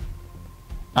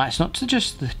 It's not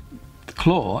just the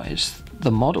claw, it's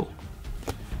the model.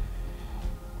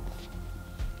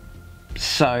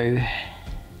 So,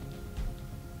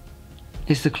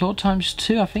 is the claw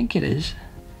 ×2? I think it is.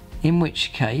 In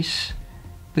which case,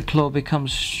 the claw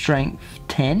becomes strength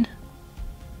 10.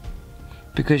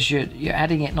 Because you're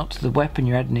adding it not to the weapon,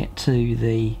 you're adding it to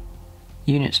the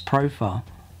unit's profile.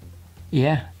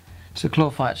 Yeah, so claw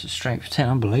fights at strength 10,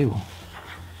 unbelievable.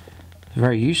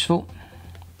 Very useful.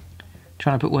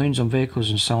 Trying to put wounds on vehicles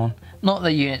and so on. Not that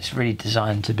the unit's really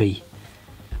designed to be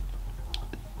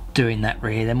doing that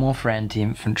really, they're more for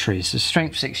anti-infantry. So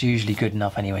strength 6 is usually good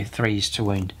enough anyway, 3's to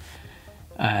wound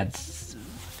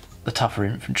the tougher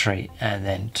infantry, and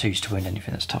then 2's to wound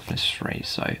anything that's toughness 3.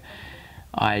 So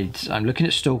I'm looking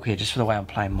at Stalker here just for the way I'm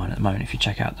playing mine at the moment. If you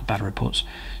check out the battle reports.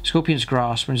 Scorpion's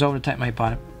Grasp. When resolved an attack made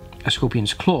by a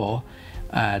Scorpion's Claw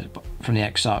from the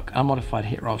Exarch, unmodified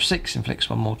hit roll of 6 inflicts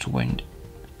 1 mortal wound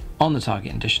on the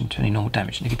target in addition to any normal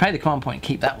damage. And if you pay the command point and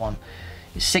keep that one,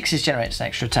 6s generates an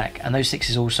extra attack, and those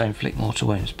 6s also inflict mortal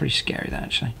wounds. Pretty scary that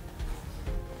actually.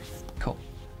 Cool.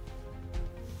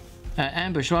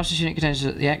 Ambush. Whilst this unit contains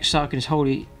the Exarch and is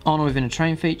wholly on or within a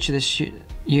terrain feature, this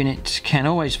Unit can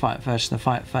always fight first in the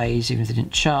fight phase, even if they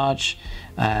didn't charge.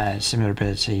 Similar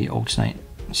ability, alternate,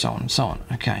 and so on and so on.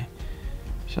 Okay,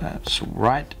 so that's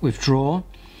right. Withdraw.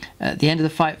 At the end of the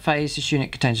fight phase, this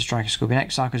unit contains a Striker Scorpion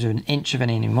Exarch within an inch of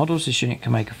any enemy models. This unit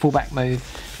can make a fallback move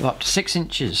of up to 6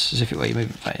 inches, as if it were your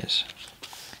movement phase.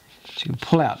 So you can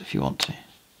pull out if you want to.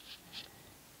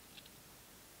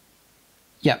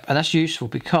 Yep, and that's useful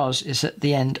because it's at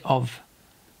the end of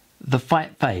the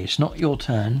fight phase, not your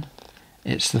turn.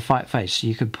 It's the fight phase, so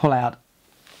you could pull out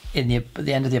at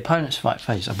the end of the opponent's fight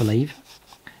phase, I believe.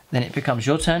 Then it becomes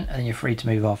your turn, and then you're free to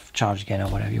move off, charge again, or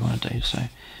whatever you want to do. So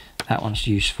that one's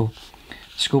useful.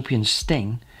 Scorpion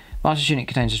Sting. Whilst this unit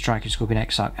contains a Striker Scorpion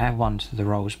Exarch, add 1 to the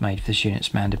rolls made for this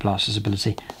unit's Mandate Blaster's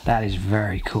ability. That is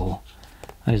very cool.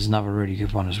 That is another really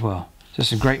good one as well. So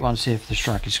some great ones here for the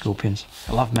Striker Scorpions.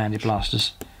 I love Mandate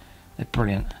Blasters. They're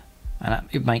brilliant. And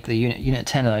that would make the unit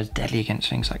 10 of those deadly against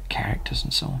things like characters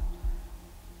and so on.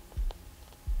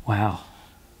 Wow.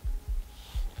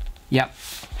 Yep.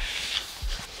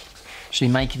 Actually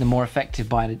making them more effective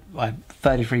by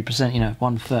 33%, you know,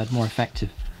 1/3 more effective.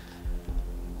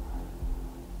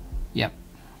 Yep.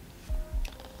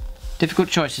 Difficult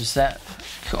choices there.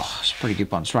 Oh, it's pretty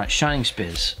good ones. Right, Shining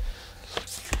Spears.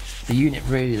 The unit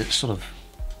really that sort of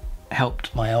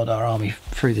helped my Eldar army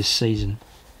through this season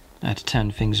to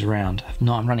turn things around.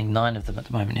 I'm running 9 of them at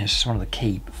the moment. Yes, it's one of the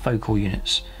key focal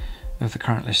units of the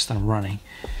current list that I'm running.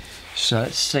 So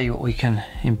let's see what we can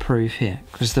improve here,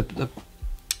 because the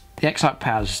Exarch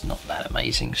power is not that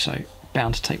amazing, so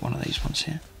bound to take one of these ones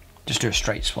here. Just do a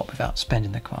straight swap without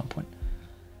spending the command point.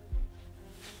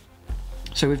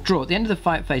 So withdraw. At the end of the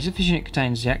fight phase, if this unit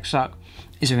contains the Exarch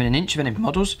is within an inch of enemy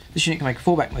models, this unit can make a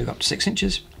fallback move up to 6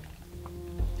 inches.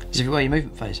 As if it were your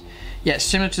movement phase. Yeah, it's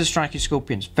similar to the Striking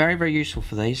Scorpions. Very, very useful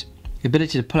for these. The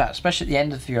ability to pull out, especially at the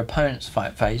end of your opponent's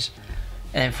fight phase,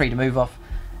 and then free to move off.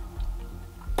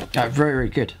 Very, very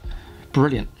good.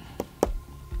 Brilliant.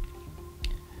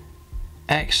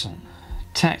 Excellent.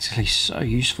 Tactically so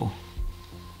useful.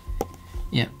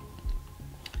 Yeah.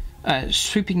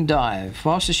 Swooping Dive.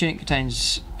 Whilst this unit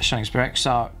contains a Shining Spear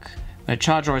Exarch, when a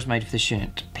charge roll is made for this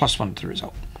unit, +1 to the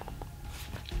result.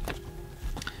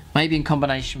 Maybe in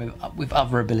combination with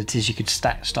other abilities you could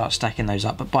start stacking those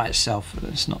up, but by itself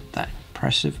it's not that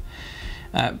impressive.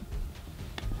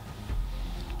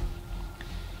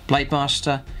 Blade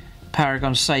Master,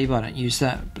 Paragon Saber, I don't use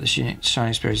that, but this unit's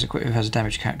Shining Spear is equipped with has a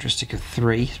damage characteristic of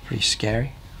 3, it's pretty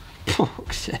scary.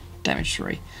 Damage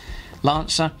 3.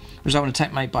 Lancer, resolve an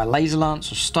attack made by Laser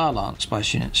Lance or Star Lance by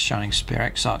this unit's Shining Spear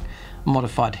Exarch. A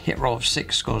modified hit roll of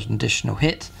 6 scores an additional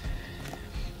hit.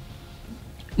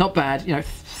 Not bad, you know,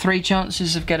 3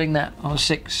 chances of getting that on a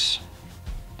 6.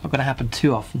 Not going to happen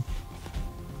too often.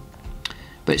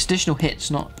 But it's additional hits,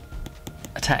 not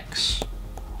attacks.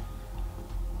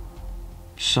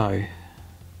 So,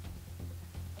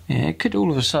 yeah, it could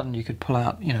all of a sudden you could pull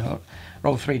out, you know,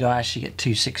 roll 3 dice, you get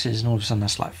 2 6s, and all of a sudden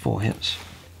that's like 4 hits.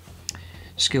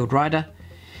 Skilled Rider.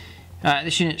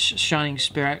 This unit's Shining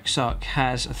Spear Exarch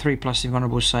has a 3+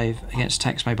 invulnerable save against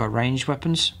attacks made by ranged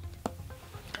weapons.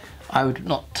 I would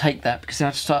not take that because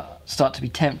I'd start to be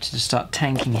tempted to start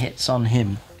tanking hits on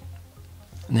him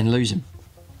and then lose him.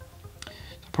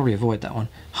 I'll probably avoid that one.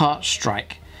 Heart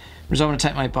Strike. Resolve an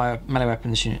attack made by a melee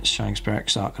weapon. This unit's Shining Spear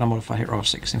Exarch and a modified hit roll of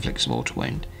 6 inflicts a mortal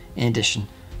wound in addition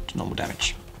to normal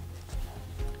damage.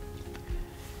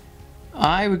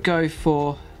 I would go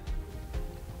for...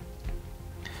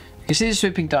 I can see the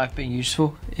Swooping Dive being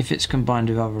useful if it's combined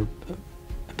with other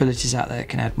abilities out there that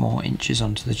can add more inches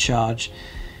onto the charge.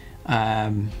 If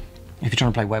you're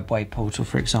trying to play Web Wave Portal,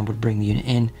 for example, to bring the unit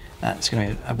in, that's going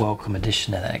to be a welcome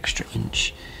addition there, that extra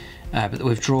inch. But the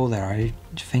withdraw there, I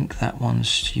think that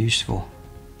one's useful.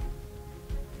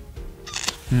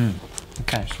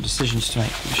 Okay, some decisions to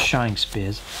make with Shining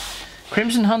Spears.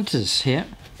 Crimson Hunters here.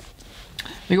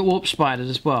 We've got Warp Spiders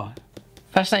as well.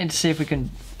 Fascinating to see if we can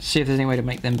see if there's any way to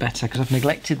make them better, because I've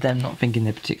neglected them, not thinking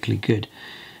they're particularly good.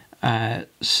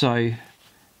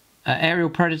 Aerial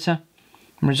Predator.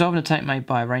 Resolve an attack made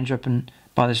by a ranged weapon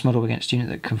by this model against a unit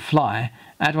that can fly.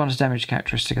 Add 1's damage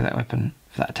characteristic of that weapon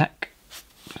for that attack.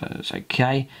 So it's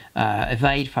okay.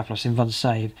 Evade, 5+ invuln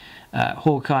save.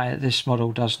 Hawkeye, this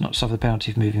model does not suffer the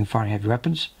penalty of moving and firing heavy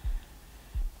weapons.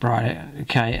 Right,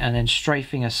 okay. And then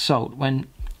Strafing Assault. When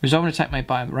resolve an attack made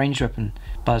by a ranged weapon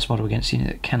by this model against a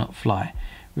unit that cannot fly,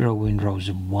 reroll wound rolls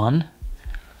of 1.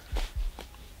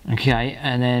 Okay,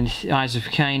 and then Eyes of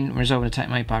Cain, resolve an attack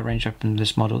made by a ranged weapon of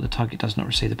this model, the target does not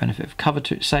receive the benefit of cover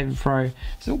to its saving throw.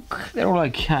 So they're all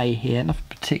okay here, nothing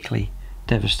particularly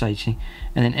devastating.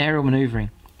 And then Aerial Manoeuvring.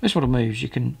 This model moves, you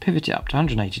can pivot it up to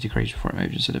 180 degrees before it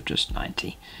moves instead of just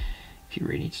 90. if you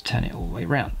really need to turn it all the way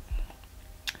around.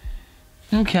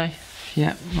 Okay,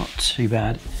 yeah, not too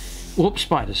bad. Warp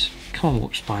spiders. Come on,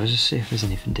 warp spiders, let's see if there's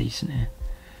anything decent here.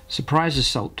 Surprise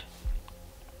assault.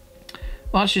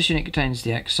 Whilst this unit contains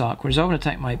the Exarch, resolve an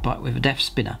attack made with a death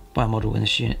spinner by a model in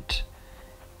this unit.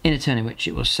 In a turn in which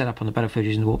it was set up on the battlefield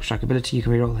using the warp strike ability, you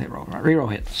can reroll the hit roll. Right,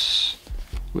 reroll hits.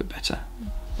 A bit better.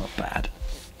 Not bad.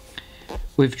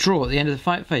 Withdraw. At the end of the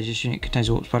fight phase, this unit contains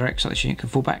a warp spider Exarch. This unit can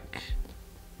fall back.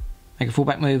 Make a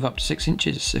fallback move up to 6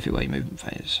 inches if it were your movement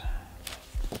phase.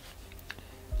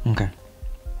 Okay.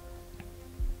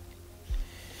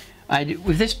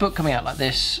 With this book coming out like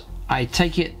this, I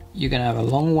take it you're going to have a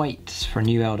long wait for a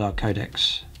new Eldar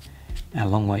Codex and a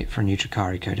long wait for a new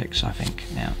Drukhari Codex, I think,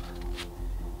 now.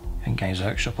 And Games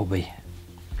Workshop will be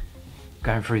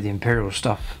going through the Imperial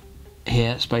stuff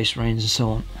here, Space Marines and so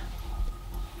on.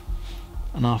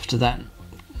 And after that,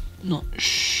 not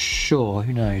sure,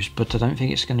 who knows, but I don't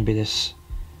think it's going to be this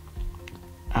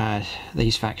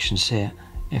these factions here,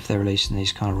 if they're releasing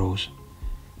these kind of rules.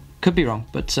 Could be wrong,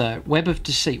 but Web of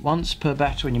Deceit. Once per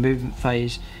battle in your movement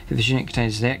phase, if this unit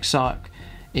contains the Exarch,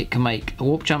 it can make a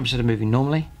warp jump instead of moving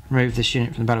normally. Remove this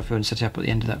unit from the battlefield and set it up at the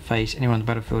end of that phase. Anyone on the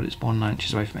battlefield is more than 9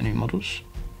 inches away from enemy models.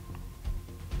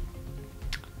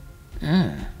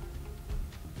 This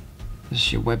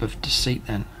is your Web of Deceit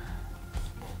then.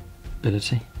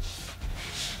 Ability.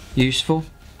 Useful.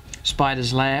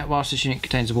 Spider's Lair. Whilst this unit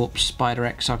contains a warp spider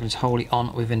Exarch and is wholly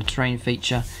on within a terrain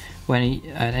feature, when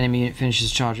an enemy unit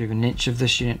finishes a charge within an inch of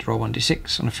this unit, roll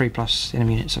 1d6. On a 3+, the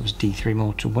enemy unit suffers d3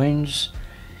 mortal wounds.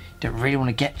 Don't really want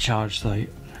to get charged though.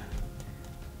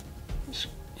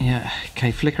 Yeah,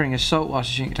 okay, Flickering Assault. Whilst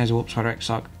this unit contains a warp spider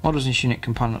Exarch, models in this unit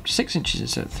can pile up to 6 inches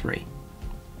instead of 3.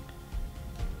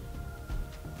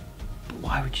 But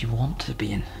why would you want to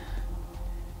be in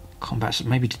combat? So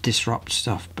maybe to disrupt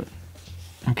stuff, but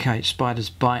okay.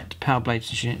 Spider's Bite. Power Blades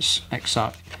in this unit's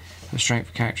Exarch have a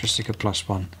strength characteristic of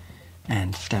 +1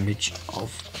 and damage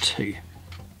of 2.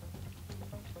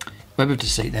 Web of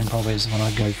Deceit then probably is the one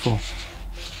I'd go for.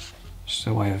 Just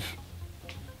a way of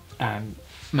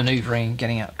manoeuvring,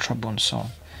 getting out of trouble and so on.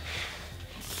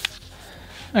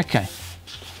 Okay.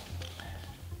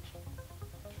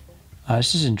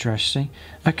 This is interesting.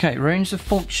 Okay, Runes of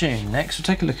Fortune. Next we'll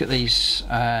take a look at these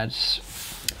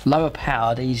lower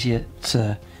powered, easier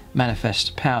to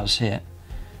manifest powers here.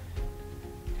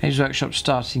 Games Workshop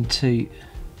starting to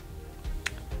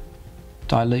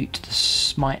dilute the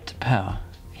smite power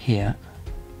here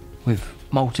with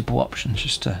multiple options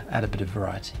just to add a bit of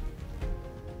variety.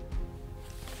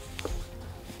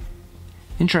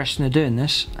 Interesting they're doing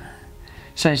this.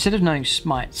 So instead of knowing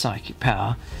smite psychic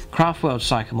power, Craft World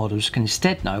Psycho models can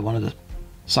instead know one of the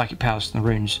psychic powers from the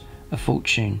Runes of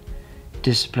Fortune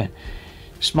discipline.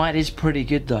 Smite is pretty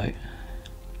good though,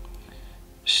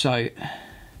 so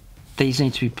these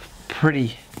need to be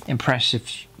pretty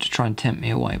impressive to try and tempt me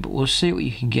away, but we'll see what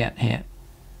you can get here.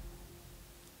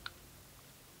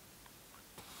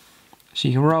 So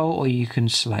you can roll or you can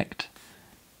select.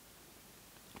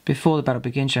 Before the battle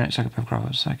begins, generate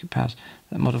psychic powers.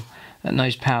 That model that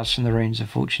knows powers from the Runes of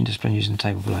Fortune display using the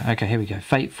table below. Okay, here we go.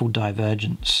 Fateful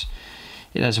Divergence.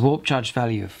 It has a warp charge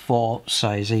value of 4,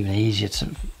 so it's even easier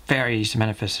to, very easy to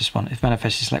manifest this one. If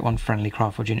manifested, select one friendly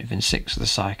craft or unit within 6 of the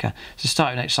Psyker. To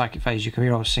start your next psychic phase, you can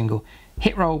reroll a single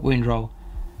hit roll, wound roll,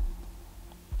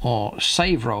 or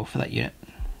save roll for that unit.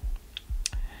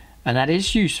 And that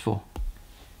is useful.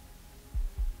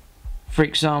 For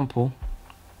example,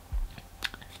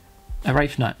 a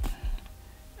Wraith Knight,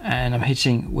 and I'm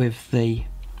hitting with the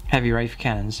heavy Wraith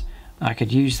cannons, I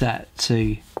could use that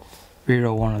to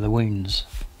reroll one of the wounds.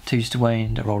 2's to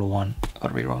wound, I roll a 1, I've got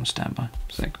to reroll on standby.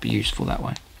 So that could be useful that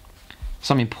way.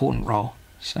 Some important roll,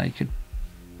 so you could,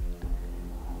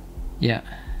 yeah.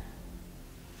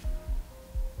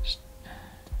 It's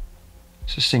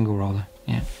a single roller,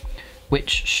 yeah.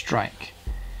 Witch Strike.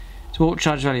 It's a warp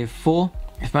charge value of 4.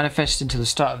 If manifested until the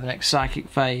start of the next psychic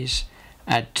phase,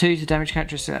 add 2 to damage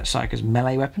characteristic that Psyker's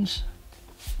melee weapons.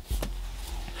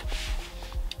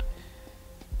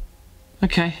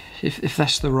 Okay, if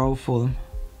that's the role for them.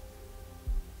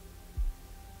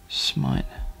 Smite.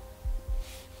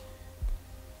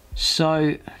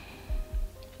 So,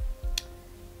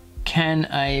 can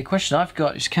a question I've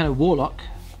got is, can a Warlock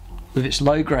with its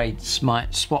low grade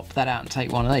Smite swap that out and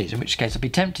take one of these? In which case I'd be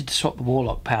tempted to swap the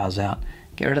Warlock powers out,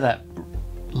 get rid of that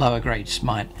lower grade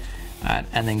Smite,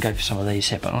 and then go for some of these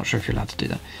here, but I'm not sure if you're allowed to do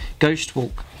that. Ghost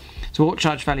Walk. It's a warp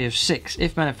charge value of 6.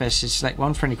 If manifested, select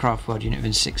one friendly Craft World unit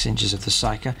within 6 inches of the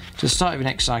Psyker. To the start of your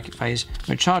next psychic phase,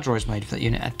 when a charge roll is made for that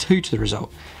unit, add 2 to the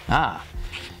result.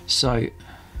 So,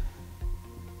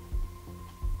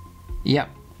 yeah.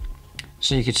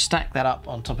 So you could stack that up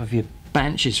on top of your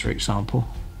Banshees, for example.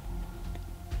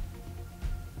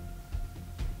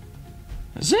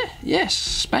 Is it?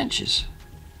 Yes, Banshees.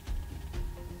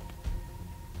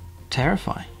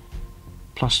 Terrifying.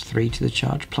 +3 to the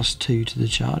charge, +2 to the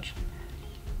charge.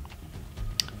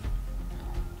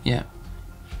 Yeah.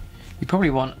 You probably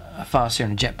want a Farseer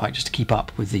and a Jetpack just to keep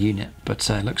up with the unit, but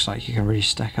it looks like you can really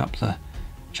stack up the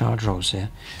charge rolls here.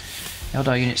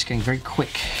 Eldar unit's getting very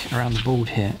quick around the board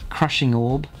here. Crushing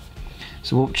Orb.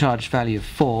 So warp charge value of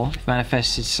 4. If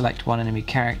manifested, select one enemy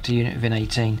character unit within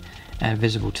 18 and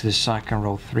visible to the cycle and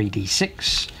roll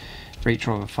 3d6. For each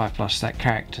roll of 5+, that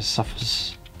character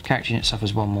unit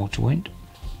suffers 1 mortal wound.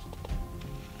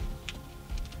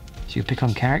 So you pick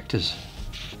on characters.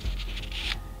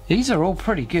 These are all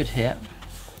pretty good here.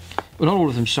 Well, not all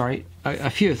of them, sorry. A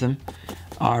few of them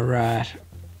are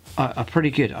pretty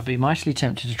good. I'd be mightily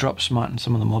tempted to drop Smite on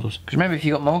some of the models. Because remember, if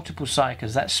you've got multiple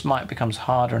Psychers, that Smite becomes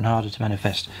harder and harder to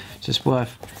manifest. So it's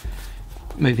worth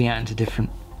moving out into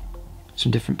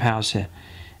some different powers here.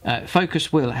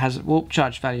 Focus Will has a warp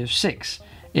charge value of 6.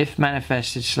 If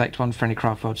manifested, select one friendly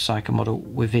craft world Psyker model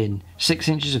within 6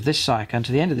 inches of this Psyker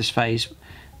until the end of this phase.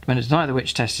 When a Deny the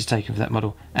Witch test is taken for that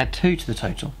model, add 2 to the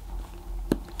total.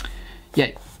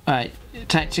 Yeah,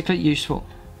 tactically useful.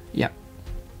 Yeah.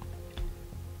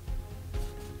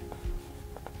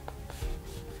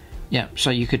 Yeah, so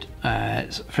you could,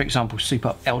 for example, soup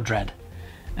up Eldrad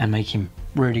and make him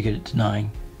really good at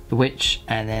denying the Witch,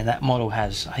 and then that model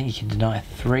has, I think you can deny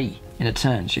 3 in a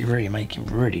turn, so you really make him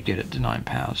really good at denying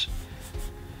powers.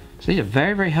 So these are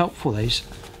very, very helpful, these.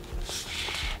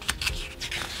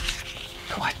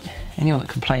 God, anyone that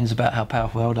complains about how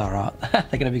powerful Eldar are,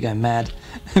 they're going to be going mad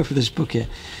with this book here.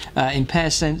 Impair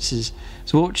Senses,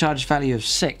 so warp charge value of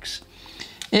 6.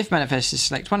 If manifested,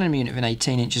 select one enemy unit within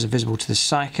 18 inches of visible to the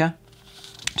Psyker.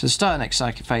 To the start of the next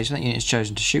Psychic phase, when that unit is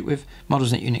chosen to shoot with,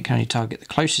 models in that unit can only target the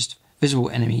closest visible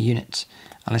enemy unit,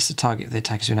 unless the target of the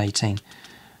attack is within 18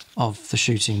 of the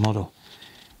shooting model.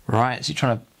 Right, so you're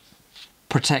trying to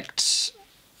protect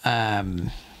a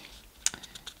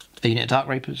unit of Dark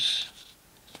Reapers.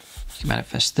 You can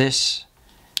manifest this,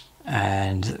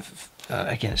 and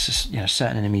again, it's just, a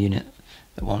certain enemy unit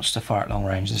that wants to fire at long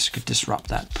range. This could disrupt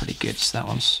that pretty good, so that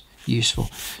one's useful.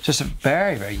 So some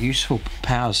very, very useful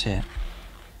powers here.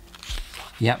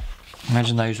 Yep,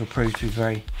 imagine those will prove to be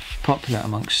very popular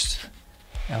amongst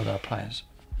Eldar players.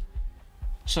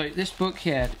 So this book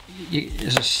here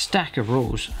is a stack of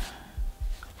rules.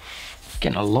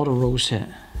 Getting a lot of rules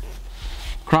here.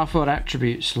 Craft world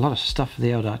attributes, a lot of stuff for the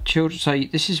Eldar children. So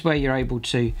this is where you're able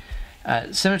to,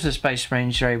 similar to the Space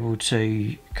Marines, you're able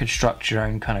to construct your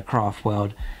own kind of craft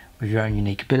world with your own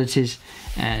unique abilities,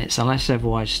 and it's unless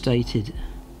otherwise stated,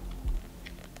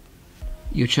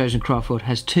 your chosen craft world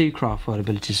has 2 craft world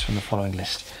abilities from the following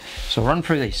list. So I'll run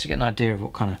through these to get an idea of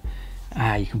what kind of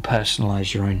how you can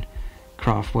personalise your own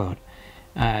craft world.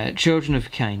 Children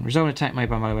of Cain. Resolve an attack made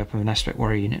by a melee weapon with an aspect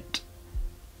warrior unit.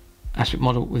 Aspect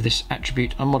model with this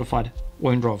attribute, unmodified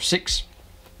wound roll of 6.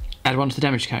 Add 1 to the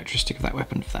damage characteristic of that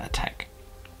weapon for that attack.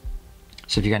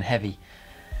 So if you're going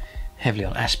heavily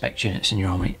on aspect units in your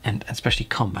army, and especially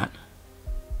combat.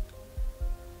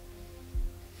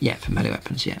 Yeah, for melee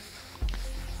weapons, yeah.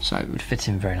 So it would fit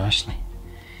in very nicely.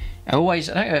 I don't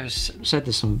think I've ever said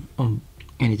this on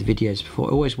any of the videos before,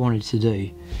 I always wanted to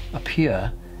do a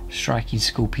pure striking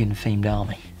scorpion themed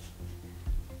army.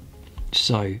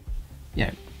 So,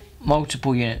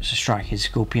 multiple units of striking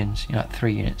scorpions, like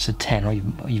 3 units of 10 or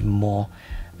even more,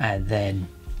 and then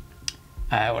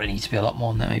it needs to be a lot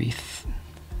more than that, maybe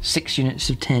 6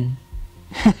 units of 10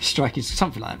 striking,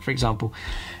 something like that. For example,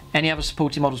 any other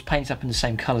supporting models painted up in the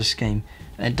same colour scheme,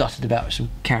 and then dotted about with some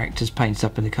characters painted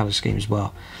up in the colour scheme as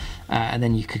well, and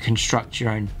then you could construct your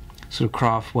own sort of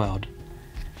craft world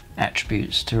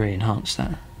attributes to really enhance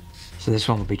that. So this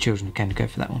one would be Children of Cain, to go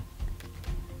for that one.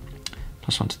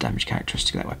 +1 to damage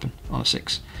characteristic of that weapon on a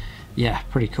 6. Yeah,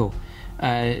 pretty cool.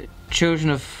 Children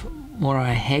of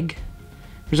Morai Heg.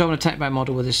 Resolve an attack by a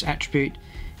model with this attribute.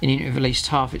 In a unit with at least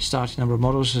half its starting number of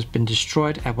models has been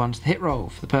destroyed, add 1 to the hit roll.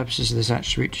 For the purposes of this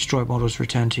attribute, destroyed models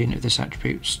return to a unit of this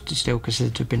attribute still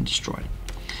considered to have been destroyed.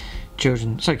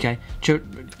 Children, it's okay.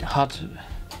 Hard to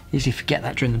easily forget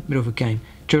that during the middle of a game.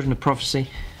 Children of Prophecy.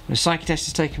 When a psychic test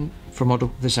is taken for a model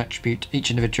with this attribute, each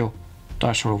individual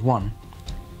dice roll of 1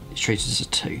 is treated as a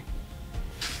 2.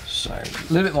 So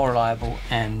a little bit more reliable,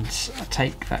 and I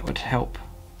take that would help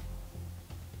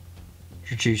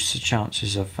reduce the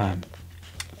chances of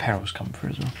perils come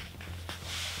through as well.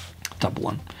 Double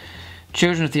 1.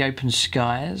 Children of the Open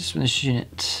Skies. When this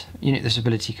unit this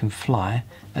ability can fly,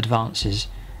 advances,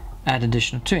 Add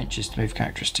additional 2 inches to move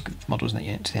characteristic of the models in that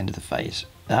unit to the end of the phase.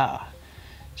 So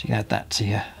you can add that to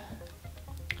your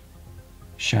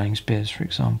Shining Spears, for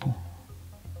example.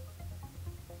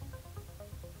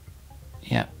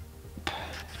 Yeah.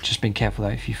 Just being careful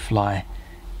though, if you fly,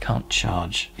 can't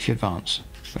charge. If you advance,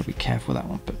 got to be careful with that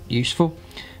one, but useful.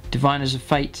 Diviners of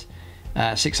Fate,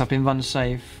 6 up invuln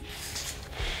save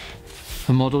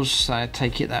for models. So I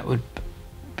take it that would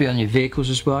be on your vehicles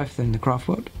as well if they're in the craft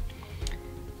world.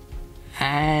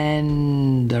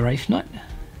 And a Wraith Knight.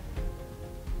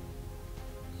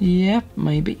 Yep,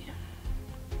 maybe.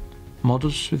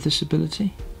 Models with this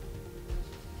ability.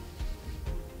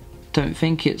 Don't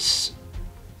think it's...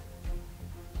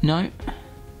 No.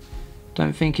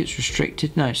 Don't think it's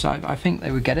restricted. No, so I think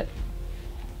they would get it.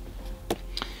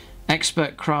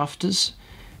 Expert Crafters.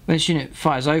 When this unit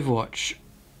fires Overwatch,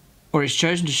 or is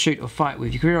chosen to shoot or fight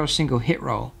with, you can reroll a single hit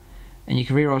roll, and you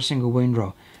can reroll a single wound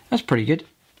roll. That's pretty good.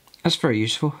 That's very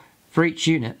useful. For each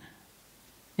unit.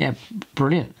 Yeah,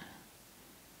 brilliant.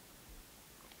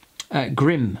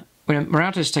 Grim. When a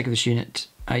morale test is taken of this unit,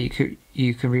 you can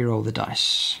reroll the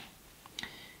dice.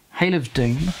 Hail of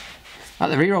Doom. The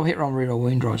reroll, hit roll, reroll,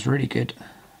 wound roll is really good.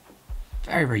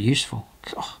 Very, very useful.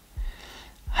 Oh.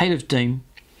 Hail of Doom.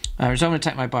 Resolve an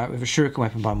attack made by it with a shuriken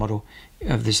weapon by model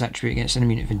of this attribute against an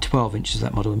enemy unit within 12 inches of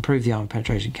that model. Improve the armor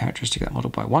penetration characteristic of that model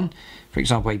by 1. For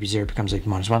example, AB0 becomes AB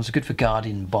 -1. So good for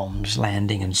guarding, bombs,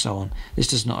 landing, and so on. This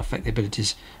does not affect the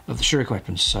abilities of the shuriken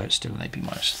weapons, so it's still an AB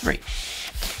 -3.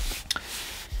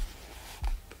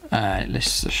 It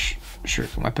lists the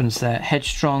shuriken weapons there.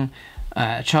 Headstrong.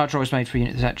 A charge roll is made for a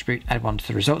unit with this attribute. Add 1 to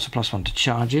the results, so +1 to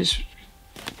charges.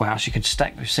 Wow, so you can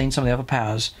stack. We've seen some of the other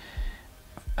powers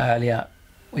earlier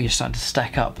where you're starting to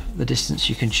stack up the distance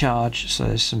you can charge. So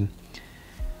there's some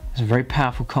very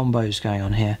powerful combos going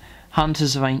on here.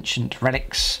 Hunters of Ancient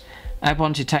Relics. Add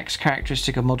 1 to attacks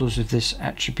characteristic of models with this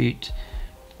attribute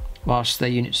whilst their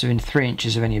units are within 3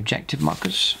 inches of any objective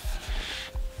markers.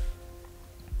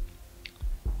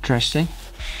 Interesting.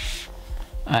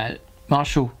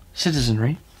 Martial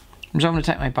Citizenry. Resolve an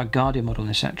attack made by Guardian model in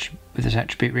this with this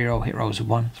attribute. Reroll hit rolls of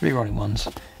 1. 3 rolling ones.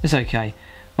 It's okay.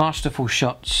 Masterful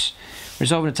Shots.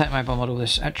 Resolve an attack made by model with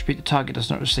this attribute. The target does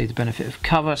not receive the benefit of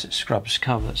cover, so it scrubs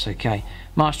cover. That's okay.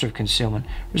 Master of Concealment.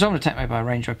 Resolve an attack made by a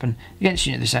ranged weapon against a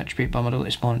unit of this attribute by model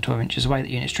that's more than 12 inches away. The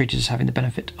unit is treated as having the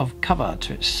benefit of cover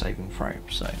to its saving throw.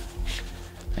 So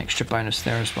extra bonus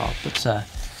there as well. But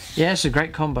yeah, it's a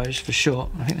great combos for sure.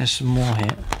 I think there's some more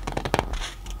here.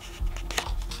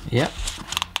 Yep.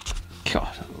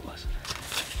 God,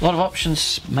 a lot of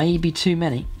options, maybe too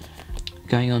many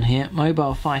going on here.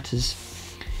 Mobile Fighters.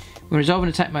 When resolve an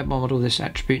attack made by model of this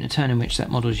attribute in a turn in which that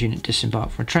model's unit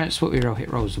disembarked from a transport, we roll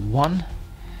hit rolls of 1.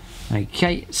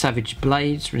 Okay. Savage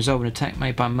Blades. Resolve an attack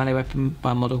made by a melee weapon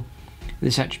by a model with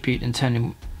this attribute in a turn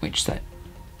in which that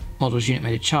model's unit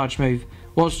made a charge move,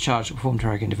 was charged or performed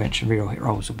heroic intervention. Reroll hit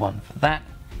rolls of 1 for that.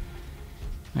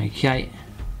 Okay.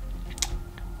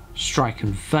 Strike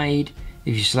and Fade.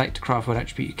 If you select a craft world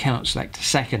attribute, you cannot select a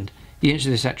second. The units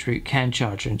of this attribute can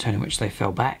charge in a turn in which they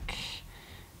fell back.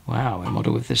 Wow, a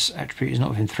model with this attribute is not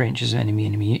within 3 inches of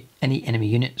any enemy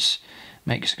units.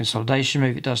 Makes a consolidation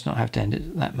move. It does not have to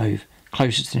end that move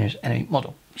closer to the nearest enemy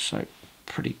model. So,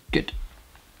 pretty good.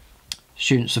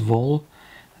 Students of All.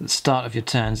 At the start of your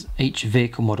turns, each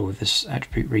vehicle model with this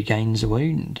attribute regains a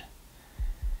wound.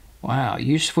 Wow,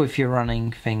 useful if you're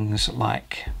running things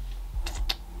like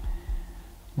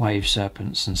Wave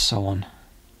Serpents and so on.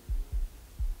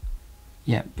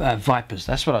 Yeah, Vipers,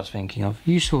 that's what I was thinking of.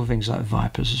 Useful things like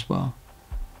Vipers as well.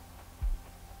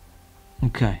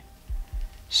 Okay.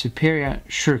 Superior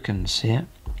Shurikens here.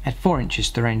 At 4 inches,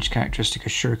 the range characteristic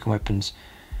of Shuriken weapons.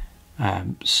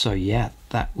 So yeah,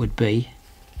 that would be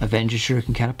Avenger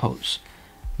Shuriken Catapults.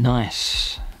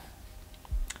 Nice.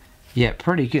 Yeah,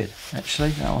 pretty good,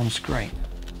 actually. That one's great.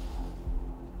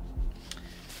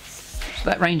 So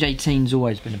that range 18's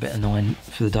always been a bit annoying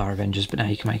for the Dire Avengers, but now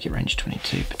you can make it range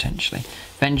 22 potentially.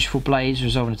 Vengeful Blades.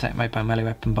 Resolve an attack made by a melee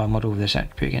weapon by a model with this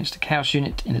attribute against a Chaos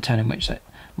unit in a turn in which that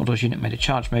model's unit made a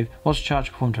charge move, was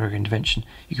charged, performed a intervention.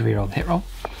 You can reroll the hit roll.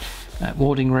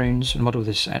 Warding Runes. A model with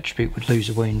this attribute would lose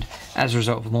a wound as a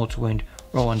result of a mortal wound.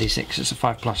 Roll 1d6. It's a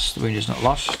 5+. The wound is not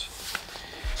lost.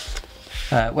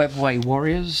 Webway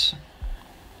Warriors.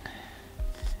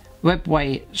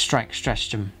 Webway Strike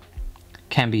Stratagem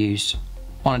can be used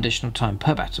 1 additional time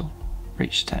per battle for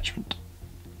each detachment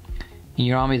in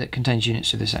your army that contains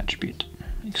units of this attribute,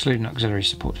 excluding auxiliary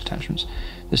support detachments.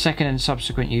 The second and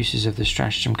subsequent uses of this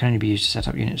stratagem can only be used to set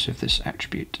up units of this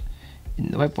attribute in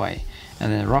the Webway.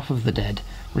 And then the Wrath of the Dead.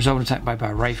 Resolve an attack by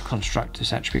a Wraith construct.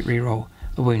 This attribute reroll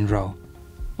a wound roll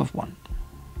of 1.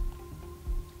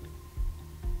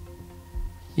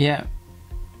 Yeah.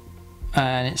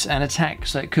 And it's an attack,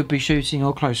 so it could be shooting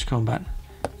or close combat.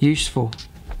 Useful.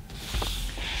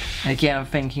 Again, I'm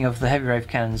thinking of the heavy rave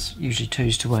cannons, usually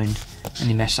 2s to wound, and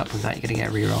you mess up with that, you're going to get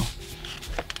a reroll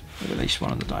with at least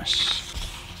one of the dice.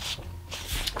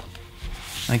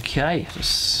 Okay,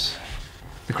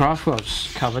 the craft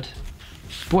world's covered.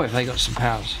 Boy, have they got some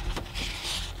powers.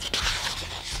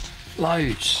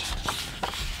 Loads.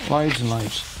 Loads and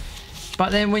loads. But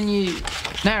then when you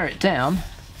narrow it down,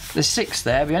 there's 6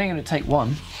 there, but you're only going to take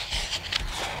 1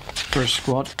 for a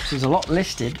squad. So there's a lot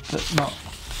listed, but not.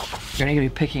 You're only going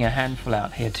to be picking a handful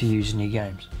out here to use in your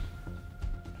games.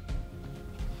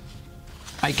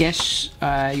 I guess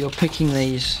you're picking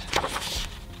these.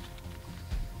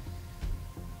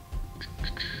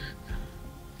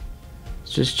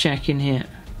 Let's just check in here.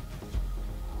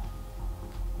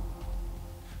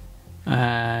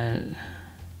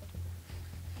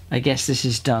 I guess this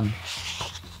is done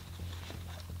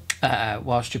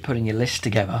whilst you're putting your list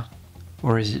together,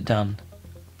 or is it done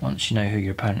once you know who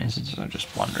your opponent is? So I'm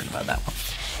just wondering about that one.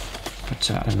 But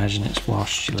I'd imagine it's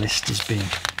whilst your list is being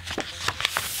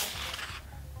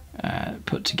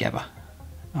put together.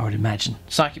 I would imagine.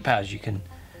 Psychic powers, you can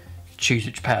choose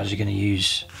which powers you're going to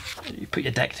use. You put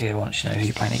your deck together once you know who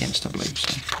you're playing against, I believe.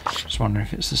 So just wondering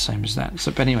if it's the same as that.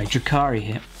 So, but anyway, Drukhari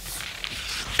here.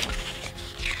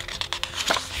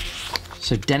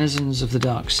 So denizens of the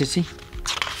Dark City.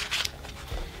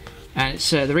 And it's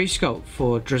the resculpt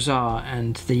for Drazar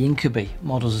and the Incubi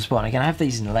models as well. And again, I have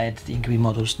these in lead, the Incubi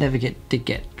models. Never did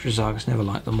get Drazar, because never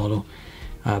liked the model.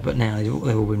 But now they've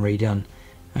all been redone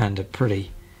and are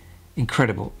pretty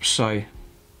incredible. So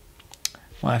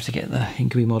I have to get the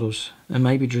Incubi models, and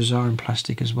maybe Drazar in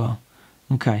plastic as well.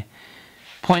 Okay.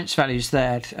 Points values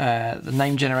there, the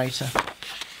name generator.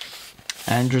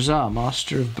 And Drazar,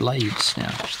 Master of Blades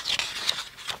now.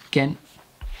 Again,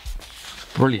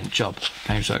 brilliant job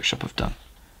Games Workshop have done.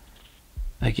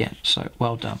 Again, so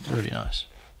well done, really nice.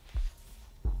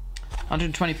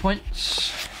 120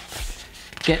 points.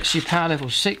 Gets you power level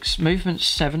 6, movement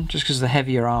 7, just because of the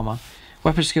heavier armour.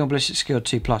 Weapon skill, ballistic skill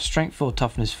 2+, strength 4,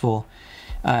 toughness 4.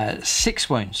 6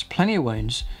 wounds, plenty of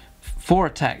wounds, 4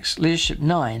 attacks, leadership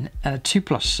 9, and a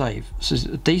 2+ save. So it's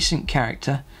a decent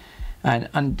character.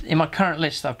 And in my current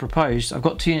list I've proposed, I've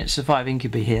got 2 units of 5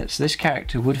 Incubi here, so this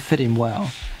character would fit in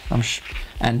well. I'm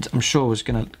sure was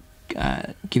going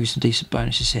to give you some decent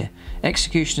bonuses here.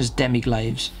 Executioners,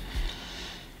 Demiglaves.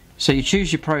 So you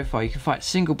choose your profile. You can fight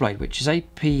single blade, which is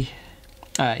AP is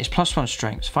 +1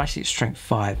 strength, fighting strength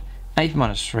 5, AP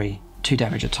 -3, 2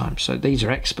 damage a time. So these are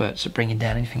experts at bringing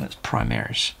down anything that's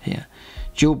Primaris here.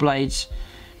 Dual blades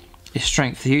is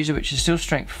strength for the user, which is still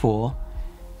strength 4.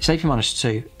 It's AP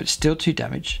 -2, but still 2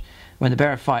 damage. When the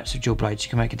bearer fights with dual blades, you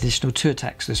can make additional 2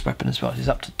 attacks with this weapon as well. It's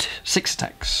up to 6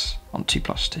 attacks on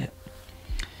 2+ to hit.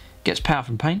 Gets power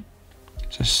from pain.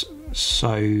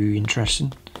 So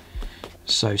interesting.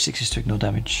 So 6 is to ignore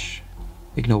damage.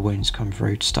 Ignore wounds come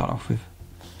through to start off with.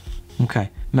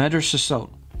 Okay. Murderous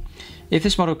Assault. If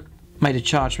this model made a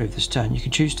charge move this turn, you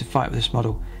can choose to fight with this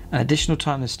model an additional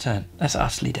time this turn. That's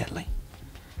utterly deadly.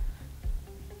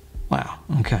 Wow.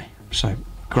 Okay. So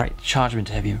great. Charge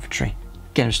into heavy infantry.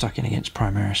 Get him stuck in against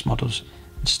Primaris models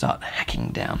and start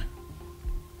hacking down.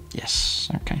 Yes,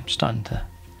 okay, I'm starting to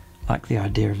like the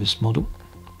idea of this model.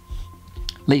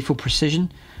 Lethal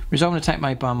Precision. Resolve an attack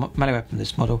made by a melee weapon of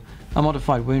this model. A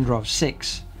modified wound roll of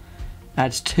 6.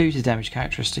 Adds 2 to the damage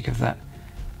characteristic of that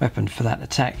weapon for that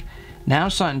attack. Now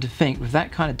I'm starting to think, with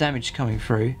that kind of damage coming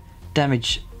through,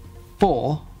 damage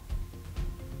 4.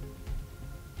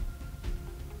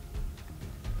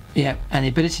 Yeah, and the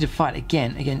ability to fight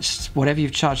again against whatever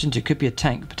you've charged into. Could be a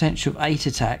tank, potential of 8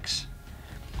 attacks,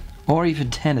 or even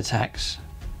 10 attacks.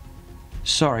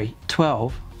 Sorry,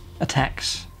 12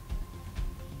 attacks.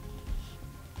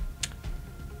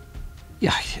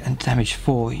 Yeah, and damage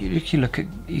 4. You look at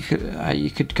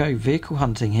you could go vehicle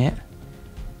hunting here.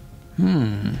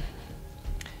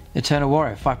 Eternal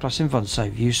Warrior, 5+ invuln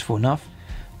save, useful enough.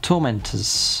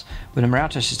 Tormentors. When a morale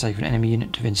test is taken, an enemy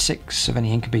unit within 6 of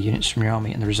any Incubi units from your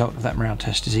army, and the result of that morale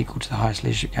test is equal to the highest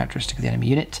leadership characteristic of the enemy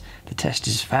unit, the test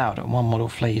is failed, and 1 model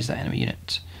flees that enemy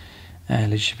unit.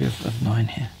 Leadership of 9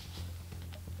 here.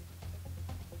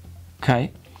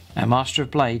 Okay, Master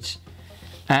of Blades.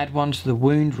 Add 1 to the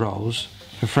wound rolls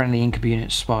for friendly Incubi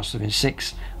units sparse within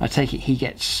 6. I take it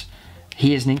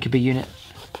he is an Incubi unit.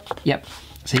 Yep,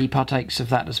 so he partakes of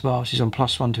that as well. So he's on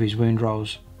 +1 to his wound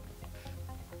rolls.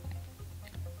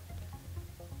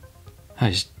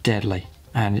 That is deadly,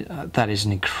 and that is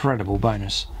an incredible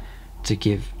bonus to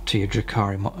give to your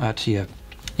Drukhari, to your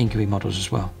Incubi models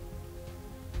as well.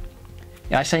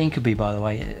 Yeah, I say incubi, by the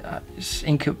way. It's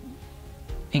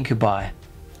incubi,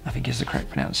 I think is the correct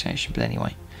pronunciation, but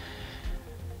anyway.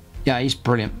 Yeah, he's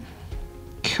brilliant.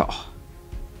 God.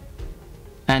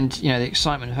 And, you know, the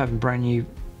excitement of having brand new,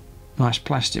 nice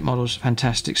plastic models,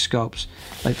 fantastic sculpts.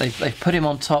 They've put him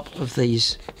on top of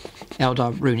these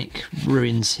Eldar runic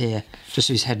ruins here, just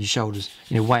his head and shoulders,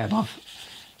 you know, way above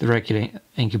the regular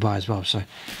incubi as well. So,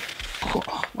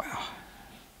 oh, wow.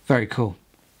 Very cool.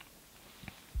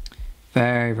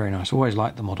 Very, very nice. Always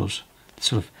like the models. The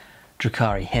sort of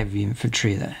Drukhari heavy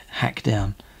infantry that hack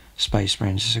down Space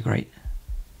Marines is a great,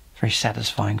 very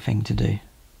satisfying thing to do.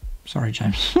 Sorry,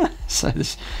 James. So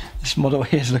this model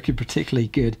here is looking particularly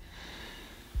good.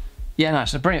 Yeah,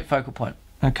 nice. A brilliant focal point.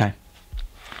 Okay.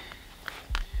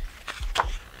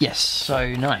 Yes,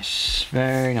 so nice.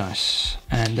 Very nice.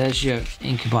 And there's your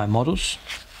incubi models.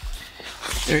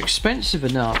 They're expensive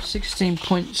enough. 16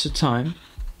 points a time.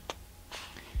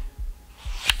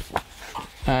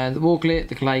 The Warglit,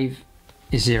 the glaive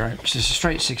is 0, which is a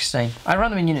straight 16. I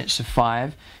run them in units of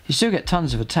 5. You still get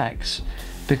tons of attacks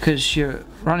because you're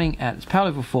running at power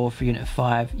level 4 for unit of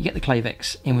 5. You get the Clave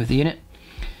X in with the unit.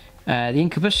 The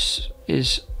Incubus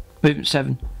is movement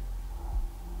 7,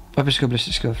 weapon skill,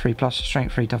 ballistic skill 3+,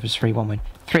 strength 3, toughness 3, 1 win.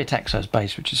 3 attack size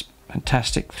base, which is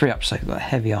fantastic. 3 up save, got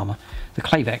heavy armour. The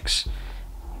Clave X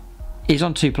is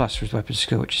on 2+ for his weapon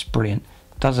skill, which is brilliant.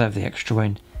 Does have the extra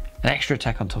wound. An extra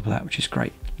attack on top of that, which is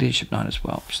great. Leadership 9 as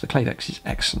well. So the Clave X is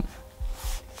excellent.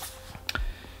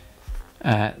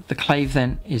 The Clave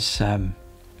then is +1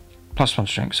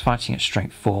 strength, fighting at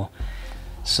strength 4.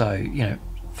 So, you know,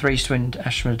 3 twinned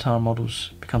Astra Militarum models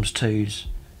becomes 2s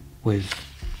with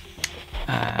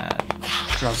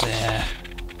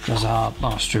Drazar,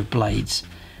 Master of Blades.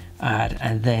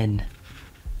 And then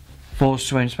 4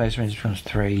 twinned Space Marines becomes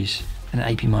 3s, and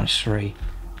AP -3.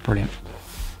 Brilliant.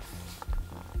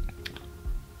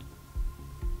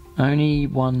 Only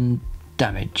 1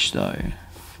 damage though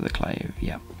for the Clave,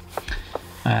 yeah.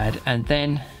 And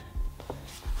then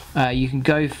you can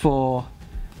go for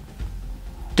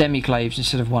demi-claves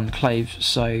instead of 1 clave.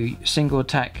 So single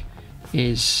attack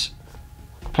is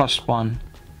 +1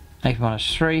 AP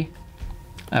 -3,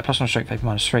 +1 strength AP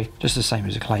 -3, just the same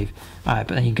as a clave. But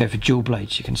then you can go for dual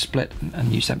blades. You can split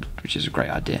and use them, which is a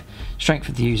great idea. Strength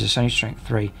for the user, so only strength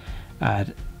 3, AP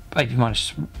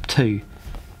 -2.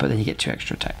 But then you get 2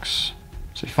 extra attacks.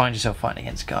 So if you find yourself fighting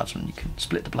against guardsmen, you can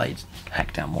split the blades and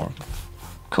hack down more of them.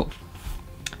 Cool.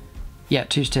 Yeah,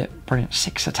 2-step, brilliant.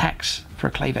 6 attacks for a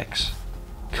Clave X.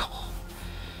 Cool.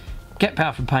 Get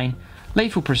power from pain.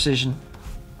 Lethal precision.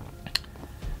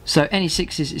 So any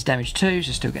 6s is damage 2,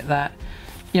 so still get that.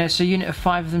 You know, so unit of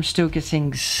 5 of them still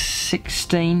getting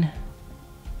 16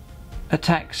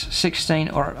 attacks, 16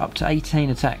 or up to 18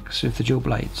 attacks with the dual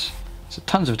blades. So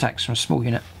tons of attacks from a small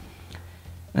unit.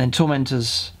 And then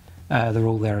Tormentors, they're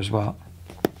all there as well.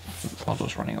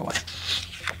 Models running away.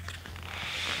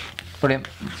 Brilliant.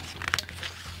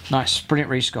 Nice,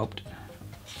 brilliant resculpt.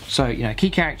 So, you know, key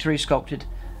character resculpted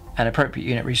and appropriate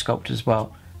unit resculpted as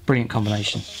well. Brilliant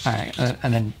combination.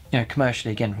 And then, you know,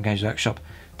 commercially, again, from Games Workshop,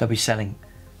 they'll be selling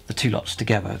the 2 lots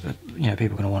together. You know,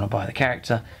 people are going to want to buy the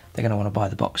character, they're going to want to buy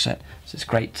the box set. So it's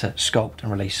great to sculpt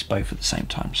and release both at the same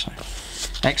time. So,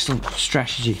 excellent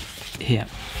strategy here.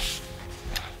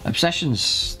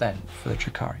 Obsessions then for the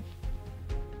Drukhari.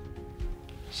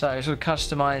 So sort of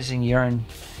customizing your own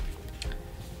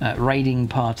raiding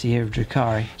party here of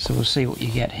Drukhari. So we'll see what you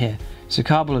get here. So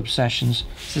Cabal Obsessions.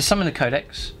 So there's some in the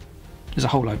Codex. There's a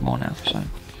whole load more now. So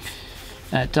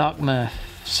Dark Mirth.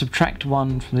 Subtract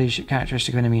 1 from the leadership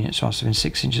characteristic of enemy units whilst within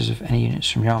 6 inches of any units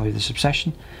from your army with this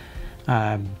obsession.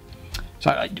 So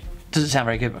doesn't sound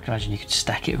very good, but I can imagine you could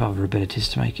stack it with other abilities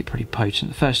to make it pretty potent.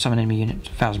 The first time an enemy unit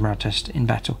fails a morale test in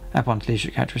battle, add 1 to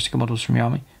leadership characteristic models from your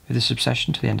army with this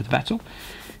obsession to the end of the battle.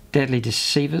 Deadly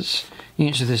Deceivers.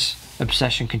 Units of this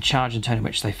obsession can charge in turn in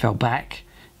which they fell back.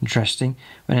 Interesting.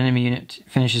 When an enemy unit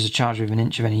finishes a charge within an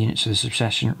inch of any units of this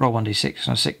obsession, roll 1d6.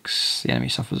 On a 6, the enemy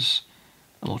suffers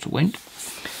a mortal wound.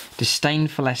 Disdain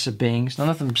for lesser beings. None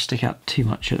of them stick out too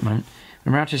much at the moment.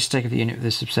 When morale test is taken for the unit with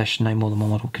this obsession, no more than 1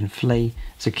 model can flee.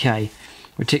 It's a K.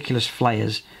 Reticulous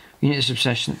Flayers. Unit of this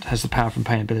obsession that has the power from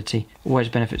pain ability always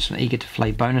benefits from the eager to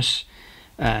flay bonus.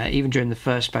 Even during the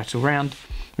first battle round.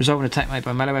 Resolve an attack made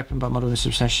by melee weapon by model of this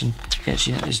obsession against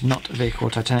unit is not a vehicle or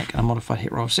Titanic, and a modified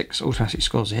hit roll of 6 automatically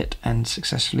scores a hit and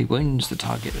successfully wounds the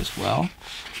target as well.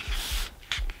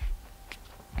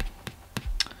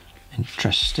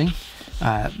 Interesting.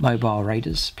 Mobile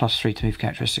Raiders, +3 to move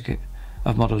characteristic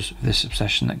of models of this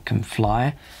obsession that can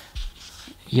fly.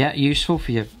 Yeah, useful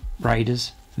for your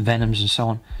Raiders, Venoms and so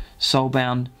on.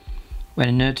 Soulbound, When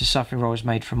a nerd to suffering roll is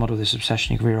made for a model of this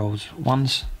obsession, you can reroll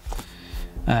 1s.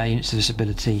 Units of this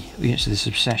ability, units of this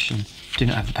obsession do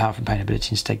not have the power from pain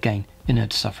ability, instead gain a nerd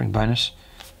to suffering bonus.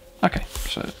 Okay,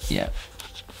 so yeah,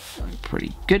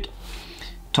 pretty good.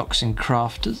 Toxin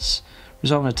Crafters.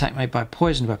 Resolve an attack made by a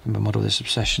poisoned weapon by model of this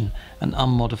obsession. An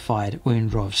unmodified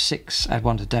wound roll of 6. Add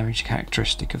 1 to damage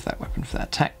characteristic of that weapon for that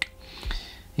attack.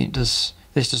 This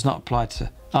does not apply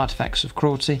to artifacts of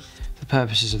cruelty. For the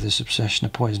purposes of this obsession, a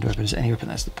poisoned weapon is any weapon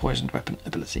that has the poisoned weapon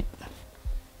ability.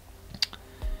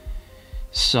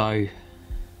 So,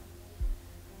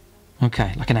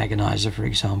 okay, like an agonizer, for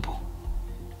example.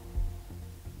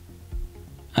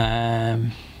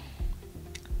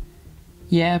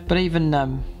 Yeah, but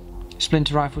even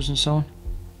splinter rifles and so on,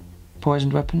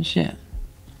 poisoned weapons, yeah.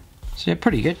 So yeah,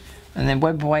 pretty good. And then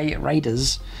Webway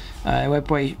Raiders,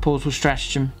 Webway Portal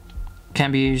Stratagem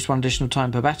can be used 1 additional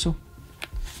time per battle.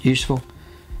 Useful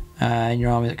in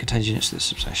your army that contains units of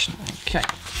this obsession. Okay.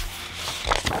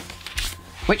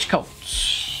 Witch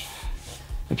Cults.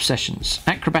 Obsessions.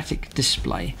 Acrobatic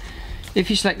Display. If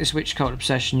you select this Witch Cult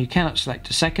obsession, you cannot select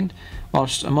a second,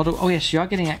 whilst a model... Oh yes, you are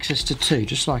getting access to 2,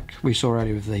 just like we saw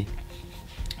earlier with the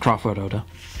Craft World Order.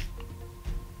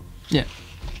 Yeah.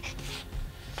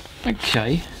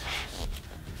 Okay.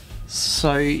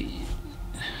 So,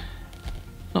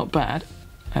 not bad,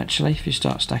 actually, if you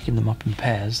start stacking them up in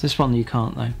pairs. This one you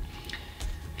can't, though.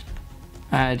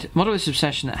 Add model of this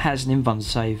obsession that has an invuln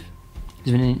save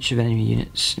is within an inch of enemy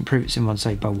units. Improve its invuln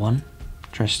save by 1.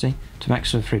 Interesting. To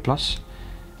maximum 3+.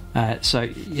 So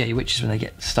yeah, your witches, when they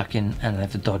get stuck in and they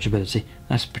have the dodge ability,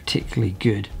 that's particularly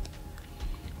good.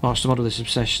 Whilst the model of this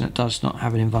obsession that does not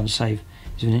have an invuln save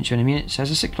is within an inch of enemy units,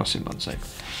 has a 6+ invuln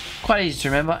save. Quite easy to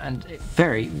remember and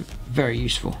very, very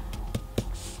useful.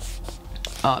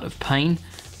 Art of Pain.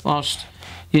 Whilst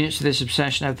units of this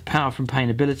obsession have the power from pain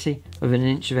ability within an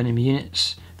inch of enemy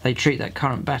units, they treat that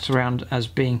current battle round as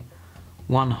being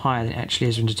 1 higher than it actually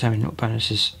is when determining what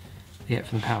bonuses they get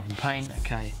from the power from pain.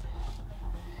 Okay.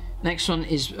 Next one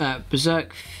is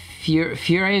Berserk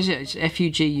Fury, is it? It's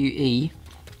F-U-G-U-E.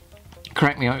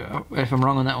 Correct me if I'm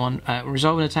wrong on that one.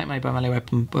 Resolve an attack made by a melee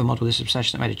weapon by a model of this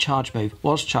obsession that made a charge move,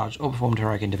 was charged, or performed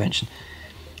heroic intervention.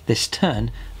 This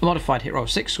turn, a modified hit roll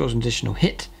of 6 scores an additional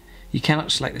hit. You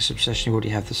cannot select this obsession, you already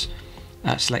have this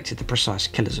selected the Precise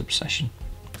Killer's obsession.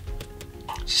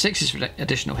 6 is for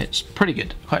additional hits. Pretty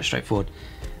good, quite straightforward.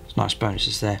 There's nice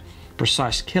bonuses there.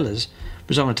 Precise Killers.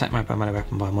 Resolve an attack made by a melee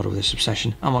weapon by a model of this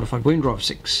obsession. Unmodified wound roll of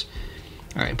 6.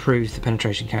 Improve the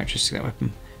penetration characteristic of that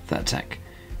weapon for that attack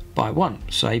by 1.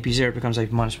 So AP 0 becomes AP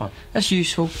 -1. That's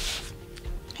useful.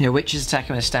 You know, witches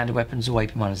attacking with standard weapons or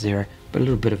AP -0, but a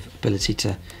little bit of ability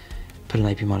to put an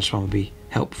AP -1 would be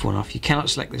helpful enough. You cannot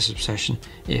select this obsession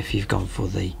if you've gone for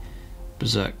the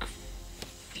Berserk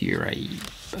Fury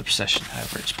obsession,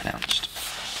 however it's pronounced.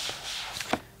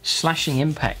 Slashing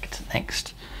Impact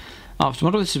next. After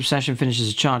model of this obsession finishes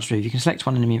a charge move, you can select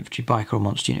one enemy infantry biker or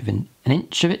monster unit within an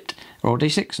inch of it, roll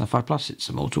d6 and a 5+, it's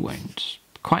a mortal wound.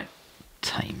 Quite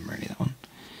tame, really, that one.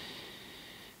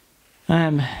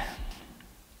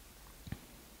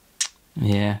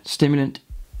 Yeah, Stimulant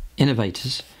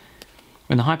Innovators.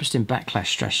 When the Hyperstim Backlash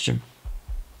stratagem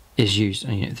is used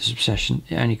on a unit of this obsession,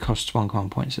 it only costs 1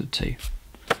 command point instead of 2.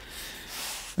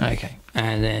 Okay,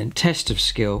 and then Test of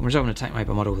Skill. Resolve an attack made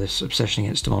by model of this obsession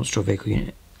against a monster or vehicle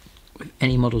unit with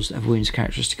any models that have wounds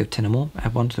characteristic of 10 or more,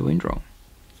 add 1 to the wound roll.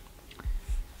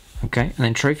 Okay, and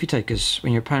then Trophy Takers.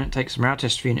 When your opponent takes a morale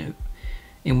test for unit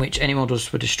in which any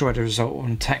models were destroyed as a result of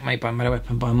an attack made by a melee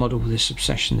weapon by a model with this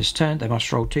obsession this turn, they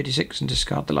must roll 2d6 and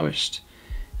discard the lowest.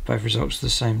 If both results are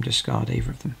the same, discard either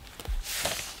of them.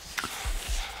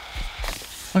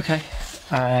 Okay,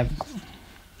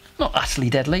 not utterly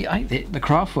deadly. I think the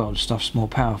Craft World stuff's more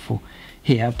powerful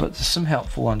here, but there's some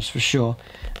helpful ones for sure.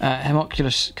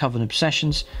 Homunculus Coven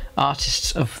Obsessions,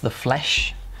 Artists of the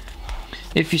Flesh.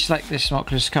 If you select this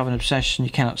Homunculus Coven Obsession,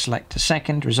 you cannot select a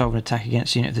second. Resolve an attack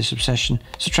against the unit of this obsession.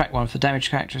 Subtract 1 for the damage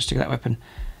characteristic of that weapon,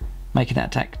 making that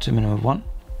attack to a minimum of 1.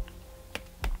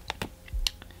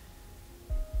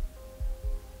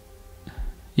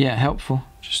 Yeah, helpful,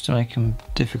 just to make them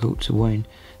difficult to wound.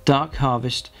 Dark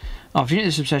Harvest. After unit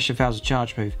of this obsession fails a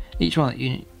charge move, each one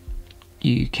that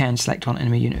you can select one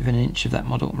enemy unit within an inch of that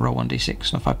model and roll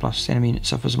 1d6 and a 5+. The enemy unit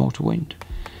suffers a mortal wound.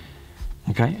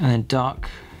 Okay, and then Dark.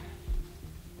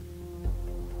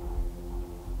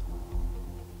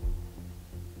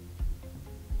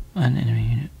 An enemy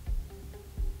unit.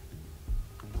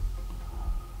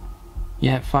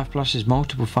 Yeah, 5+,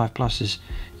 multiple 5+.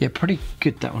 Yeah, pretty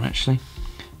good that one actually.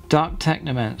 Dark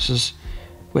Technomancers.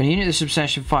 When a unit of this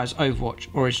obsession fires Overwatch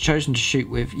or is chosen to shoot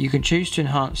with, you can choose to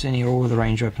enhance any or all of the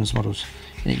ranged weapons models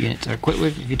in the unit they're equipped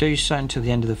with. If you do so until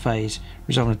the end of the phase,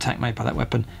 resolve an attack made by that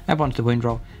weapon, add 1 to the wound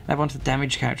roll, add 1 to the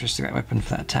damage characteristic of that weapon for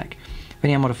that attack. If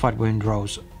any unmodified wound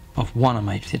rolls of 1 are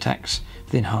made for the attacks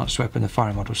for the enhanced weapon, the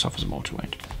firing model suffers a mortal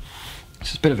wound. So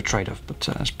it's a bit of a trade-off, but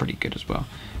that's pretty good as well.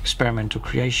 Experimental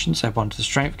creations, add 1 to the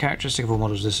strength characteristic of all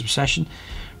models of this obsession,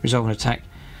 resolve an attack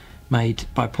made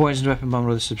by poisoned weapon by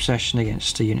model of this obsession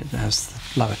against a unit that has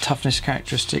the lower toughness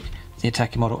characteristic. The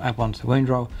attacking model, add 1 to the wound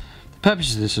roll. The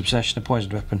purpose of this obsession, a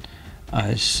poisoned weapon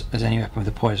as any weapon with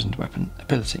a poisoned weapon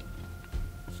ability.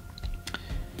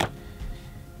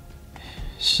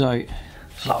 So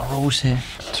there's a lot of rules here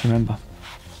to remember.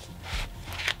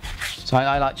 So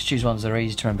I like to choose ones that are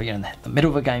easy to remember. You know, in the middle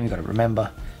of a game, you've got to remember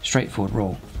straightforward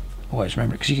rule. Always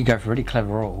remember it, because you can go for a really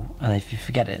clever rule, and if you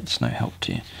forget it, it's no help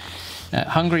to you.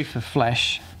 Hungry for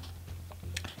flesh.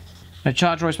 A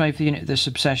charge roll is made for the unit of this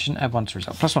obsession. Add 1 to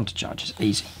result. Plus 1 to charge is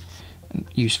easy and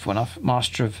useful enough.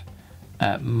 Master of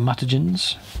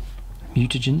mutagens,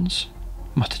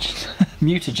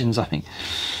 I think.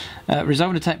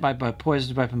 Resolve an attack by a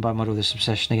poisoned weapon by model of this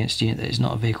obsession against a unit that is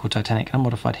not a vehicle titanic.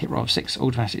 Unmodified hit roll of 6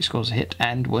 automatically scores a hit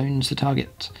and wounds the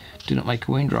target. Do not make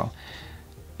a wound roll.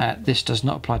 This does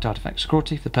not apply to artifacts or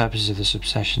cruelty. For the purposes of this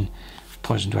obsession,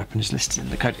 poisoned weapon is listed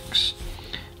in the codex.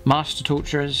 Master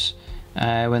torturers.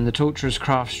 When the torturer's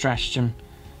craft stratagem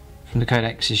from the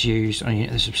codex is used on a unit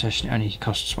of this obsession, it only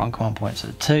costs 1 command point instead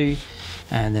of 2.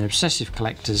 And then obsessive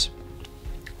collectors.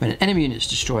 When an enemy unit is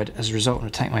destroyed as a result of an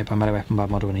attack made by a melee weapon by a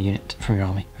model in a unit from your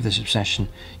army with this obsession,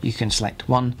 you can select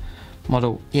 1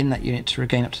 model in that unit to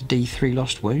regain up to D3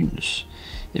 lost wounds.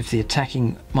 If the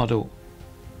attacking model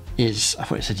is, I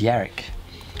thought it said Yarrick.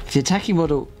 If the attacking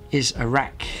model is a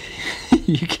rack,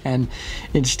 you can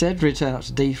instead return up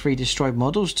to D3 destroyed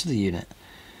models to the unit.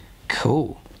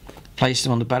 Cool. Place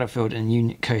them on the battlefield in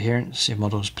unit coherence. If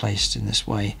models placed in this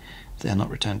way, they are not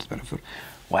returned to the battlefield.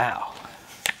 Wow.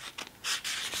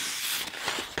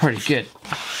 Pretty good.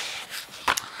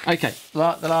 Okay, the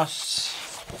last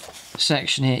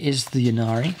section here is the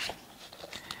Ynnari,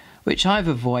 which I've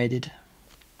avoided.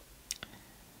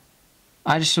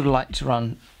 I just sort of like to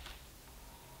run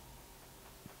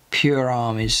pure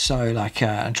armies, so like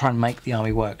and try and make the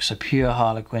army work. So pure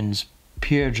Harlequins,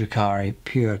 pure Drukhari,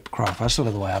 pure craft. That's sort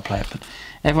of the way I play it, but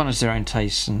everyone has their own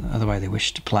tastes and the way they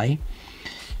wish to play.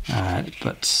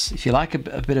 But if you like a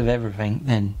bit of everything,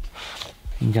 then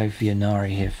you can go for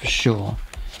Ynnari here for sure.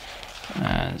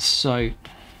 So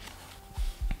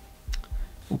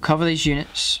we'll cover these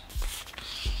units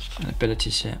and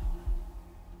abilities here.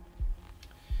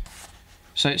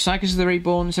 So, Psychers of the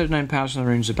Reborn, instead of knowing powers from the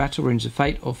Runes of Battle, Runes of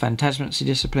Fate, or Phantasmancy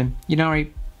Discipline,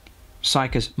 Ynnari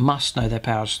Psychers must know their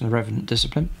powers from the Revenant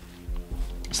Discipline.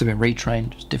 So they've been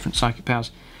retrained, different psychic powers.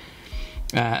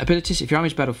 Abilities, if your army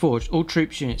is battle forged, all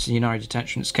troops, units, and Ynnari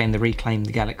detachments gain the Reclaim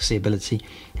the Galaxy ability.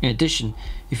 In addition,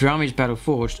 if your army is battle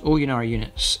forged, all Ynnari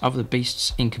units, other than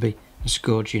beasts, incubi, and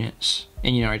scourge units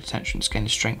in Ynnari detachments gain the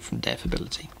Strength from Death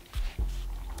ability.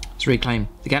 To Reclaim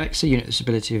the Galaxy, unit with this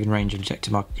ability within range of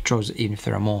objective market controls it, even if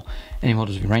there are more any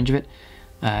models within range of it.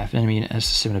 If an enemy unit has a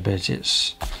similar ability,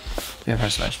 it's whoever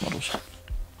has those models.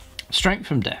 Strength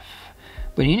from Death.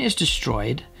 When a unit is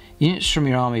destroyed, units from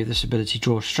your army with this ability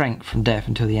draw strength from death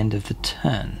until the end of the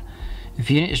turn.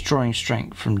 If a unit is drawing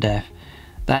strength from death,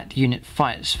 that unit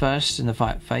fights first in the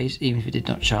fight phase, even if it did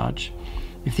not charge.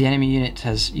 If the enemy unit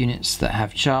has units that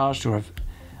have charged or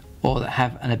that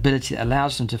have an ability that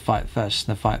allows them to fight first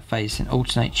in the fight phase, then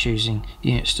alternate choosing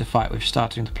units to fight with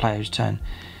starting the player's turn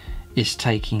is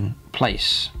taking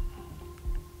place.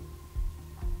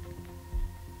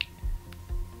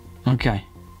 Okay.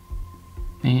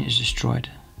 The unit is destroyed.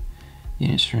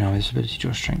 Units from your army with this ability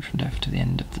draw strength from death to the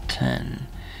end of the turn.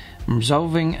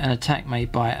 Resolving an attack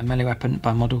made by a melee weapon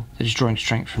by model that is drawing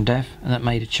strength from death and that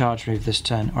made a charge move this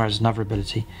turn or has another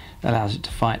ability that allows it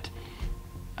to fight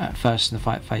first in the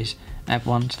fight phase, add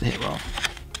 1 to the hit roll.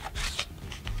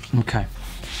 Okay.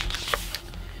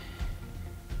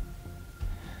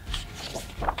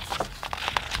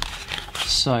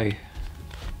 So,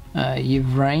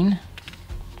 Yvrain,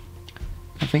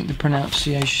 I think the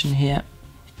pronunciation here,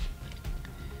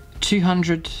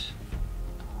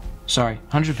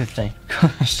 115.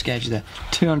 I scared you there.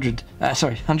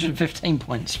 115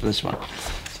 points for this one.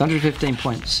 So 115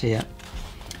 points here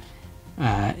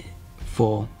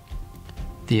for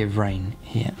the Yvrain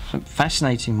here. So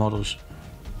fascinating models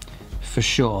for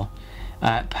sure.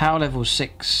 Power level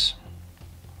 6.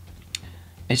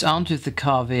 It's armed with the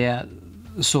Carvier,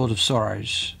 the Sword of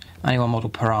Sorrows. Only 1 model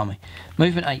per army.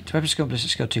 Movement 8. Weapon skill,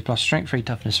 ballistic skill 2+, strength 3,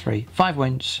 toughness 3, 5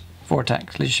 wounds, 4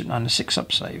 attack, leadership 9 and 6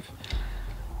 up save.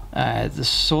 The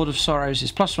Sword of Sorrows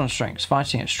is +1 strength,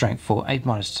 fighting at strength 4, 8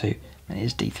 -2, and it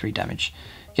is D3 damage.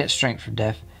 Gets strength from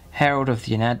death. Herald of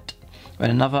the Unad. When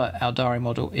another Eldar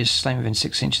model is slain within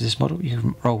 6 inches of this model, you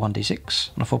can roll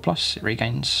 1d6 on a 4+. It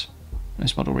regains.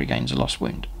 This model regains a lost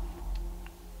wound.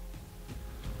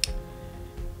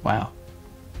 Wow.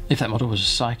 If that model was a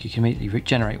psychic, you can immediately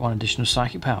regenerate 1 additional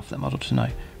psychic power for that model to know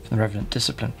from the Revenant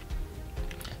Discipline.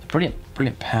 Brilliant,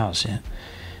 brilliant powers here.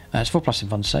 It's 4+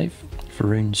 in save for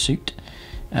Rune Suit.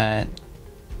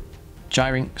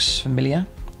 Gyrinx Familiar.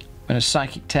 When a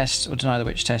psychic test or deny the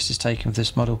witch test is taken with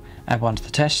this model, add 1 to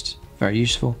the test. Very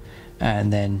useful.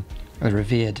 And then the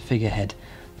Revered Figurehead.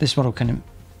 This model can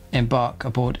embark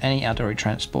aboard any Eldar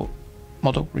transport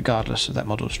model, regardless of that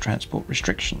model's transport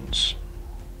restrictions.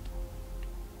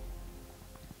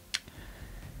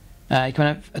 You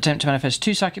can attempt to manifest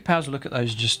 2 psychic powers. We'll look at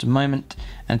those in just a moment.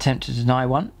 And attempt to deny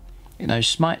 1. You know,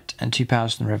 Smite and 2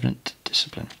 powers from the Revenant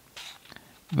Discipline.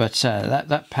 But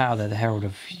that power there, the Herald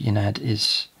of Unad,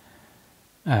 is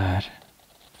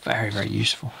very, very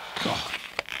useful. God.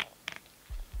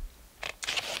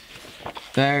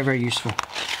 Very, very useful.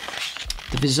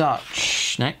 The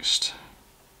Visage next.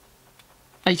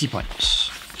 80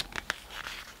 points.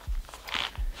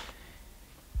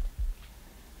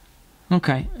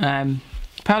 Okay,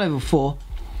 power level 4.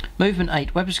 Movement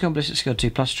 8, weapon skill and ballistic skill 2,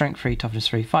 plus strength 3, toughness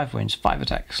 3, 5 wounds, 5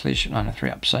 attacks, leadership 9 and 3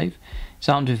 up save. It's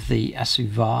armed with the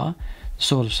Asuvar, the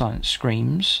Sword of Silent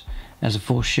Screams, as a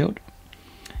force shield.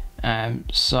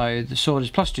 So the sword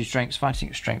is +2 strength, fighting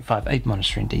at strength 5, 8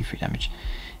 -3 and D3 damage.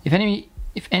 If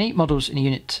any models in a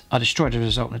unit are destroyed as a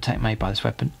result of an attack made by this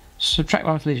weapon, subtract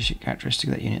 1 with the leadership characteristic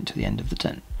of that unit until the end of the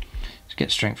turn. So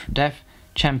get strength from death.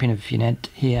 Champion of Unad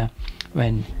here.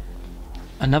 When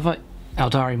another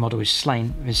Eldari model is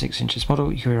slain within 6 inches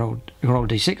model, you can roll a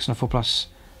d6 and a 4+.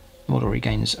 The model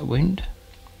regains a wound.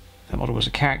 If that model was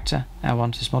a character, add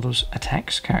 1 to this model's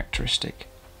attacks characteristic.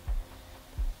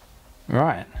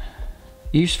 Right.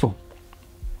 Useful.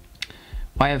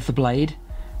 Way of the Blade.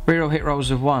 Reroll hit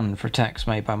rolls of 1 for attacks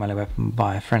made by a melee weapon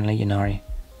by a friendly Ynnari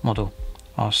model,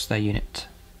 whilst their unit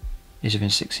is within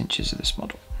 6 inches of this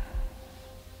model.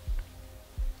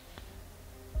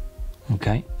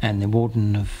 Okay, and the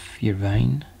Warden of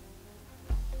Yvain.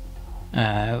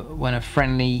 When a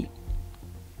friendly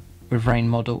Yvain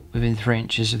model within 3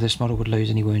 inches of this model would lose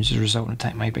any wounds as a result of an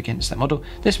attack made against that model,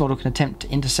 this model can attempt to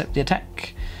intercept the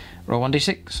attack. Roll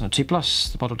 1d6 on a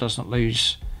 2+. The model does not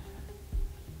lose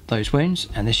those wounds,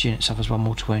 and this unit suffers 1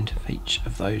 mortal wound for each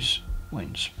of those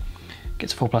wounds.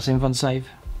 Gets a 4+ invuln save.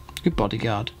 Good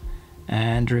bodyguard.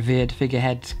 And Revered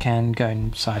Figurehead can go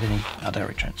inside any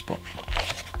Eldari transport.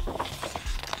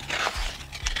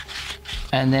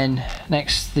 And then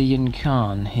next, the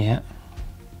Yunkan here.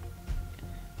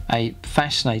 A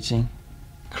fascinating,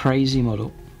 crazy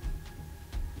model,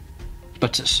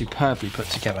 but it's superbly put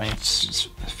together. It's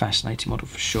a fascinating model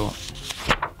for sure.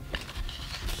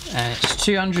 It's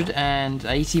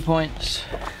 280 points.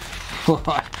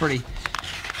 Pretty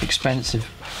expensive.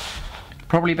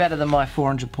 Probably better than my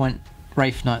 400 point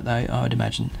Wraith Knight though, I would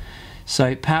imagine.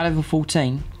 So power level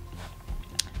 14.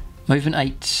 Movement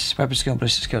 8, weapon skill,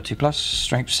 ballistic skill 2+,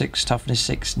 strength 6, toughness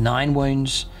 6, 9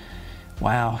 wounds.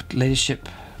 Wow, leadership,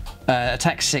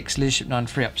 attack 6, leadership 9,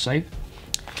 3 up save.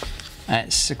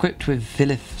 It's equipped with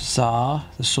Vilithzar,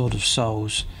 the Sword of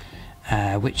Souls,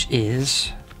 which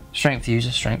is strength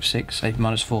user, strength 6, save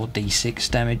 -4, d6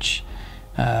 damage.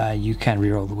 You can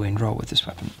reroll the wound roll with this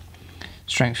weapon.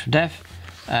 Strength from death.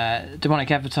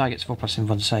 Demonic Avatar gets 4+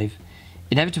 invuln save.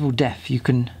 Inevitable death. You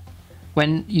can,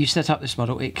 when you set up this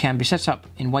model, it can be set up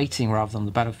in waiting rather than on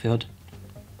the battlefield.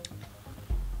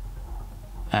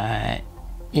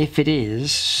 If it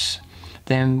is,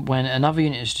 then when another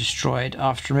unit is destroyed,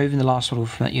 after removing the last model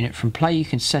from that unit from play, you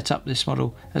can set up this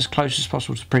model as close as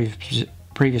possible to the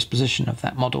previous position of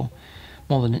that model,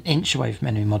 more than an inch away from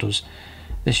enemy models.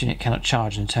 This unit cannot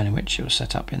charge in a turn in which it was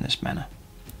set up in this manner.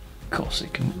 Of course,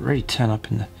 it can really turn up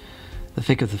in the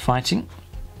thick of the fighting.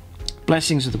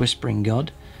 Blessings of the Whispering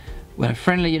God. When a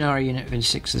friendly Ynnari unit within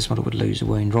 6 of this model would lose a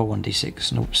wound, roll 1d6,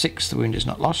 and 6 the wound is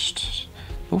not lost.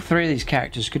 All 3 of these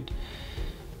characters could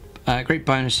great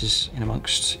bonuses in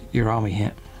amongst your army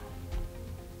here.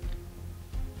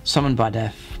 Summoned by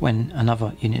death. When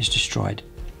another unit is destroyed,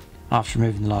 after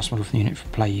removing the last model from the unit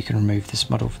from play, you can remove this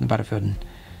model from the battlefield and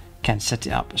can set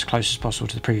it up as close as possible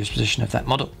to the previous position of that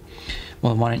model,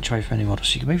 more than 1 inch away from any model.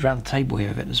 So you can move around the table here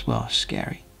with it as well.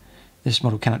 Scary. This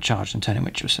model cannot charge in the turn in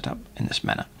which it was set up in this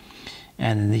manner.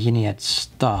 And then the Yniad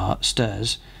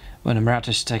stirs. When a Marautus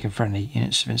is taken friendly,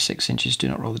 units within 6 inches do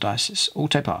not roll the dice. It's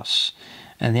auto pass.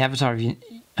 And the Avatar of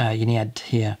Uniad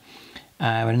here.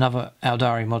 When another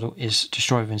Eldari model is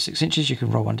destroyed within 6 inches, you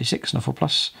can roll 1d6 and a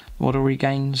 4+. Model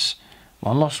regains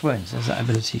 1 lost wounds. There's that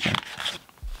ability again.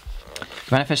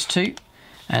 Manifest 2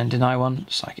 and deny 1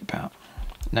 psychic power.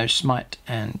 No smite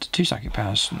and 2 psychic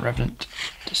powers from the Revenant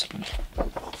Discipline.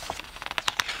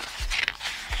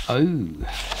 Oh.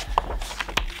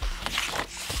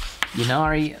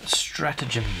 Ynnari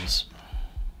Stratagems.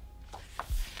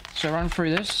 So run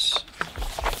through this.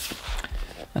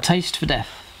 A Taste for Death.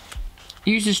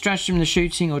 Use this stratagem in the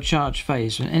shooting or charge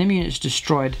phase. When an enemy unit is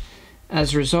destroyed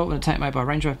as a result of an attack made by a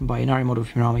ranged weapon by a Ynnari model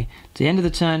from your army, at the end of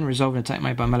the turn, resolve an attack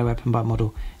made by a melee weapon by a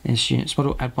model in this unit's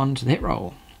model, add 1 to the hit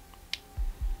roll.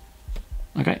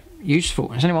 Okay, useful.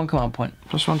 There's only 1 command point,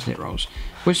 +1 to the hit rolls.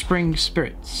 Whispering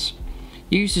Spirits.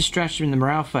 Use this stratagem in the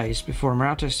morale phase before a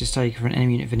morale test is taken for an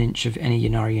enemy unit of an inch of any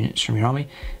Ynnari units from your army.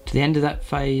 To the end of that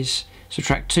phase,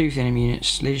 subtract 2 for the enemy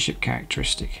unit's leadership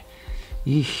characteristic.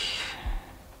 Eesh.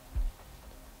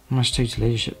 Almost 2 to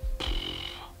leadership.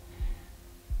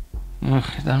 Ugh,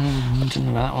 I don't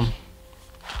know about that one.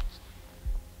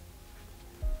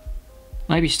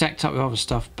 Maybe stacked up with other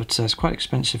stuff, but it's quite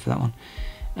expensive for that one.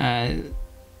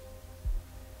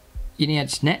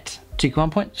 Uniad's Net, 2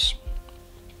 command points.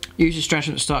 Use your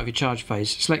stratagem at the start of your charge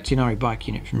phase. Select a Ynnari bike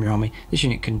unit from your army. This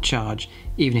unit can charge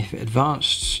even if it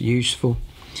advanced. Useful.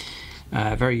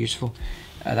 Very useful.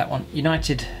 That one.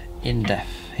 United in Death.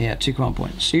 Here, 2 command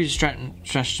points. Use your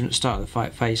stratagem at the start of the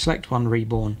fight phase. Select 1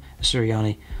 reborn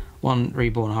Assyriani, 1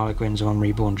 reborn Harlequins, 1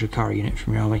 reborn Drukhari unit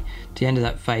from your army. At the end of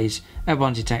that phase, add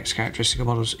 1 to attacks characteristic of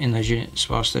models in those units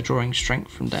whilst they're drawing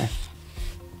strength from death.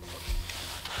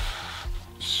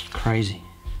 It's crazy.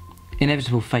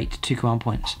 Inevitable Fate, 2 command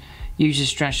points. Use your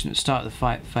stratagem at the start of the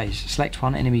fight phase. Select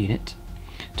 1 enemy unit.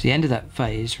 To the end of that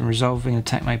phase, when resolving an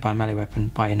attack made by a melee weapon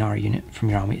by an Ynnari unit from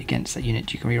your army against that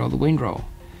unit, you can reroll the wound roll.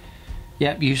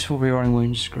 Yep, useful, rerolling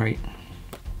wounds, great.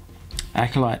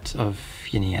 Acolyte of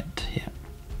Yniad here.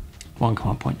 1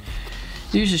 command point.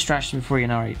 Use the stratagem before your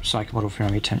Ynnari psychic model from your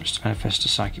army attempts to manifest a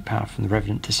psychic power from the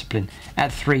Revenant Discipline.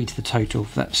 Add 3 to the total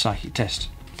for that psychic test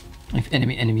if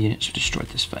enemy units have destroyed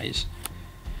this phase.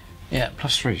 Yeah,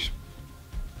 +3.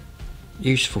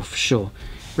 Useful for sure.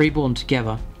 Reborn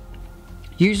Together.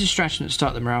 Use the stratagem at the start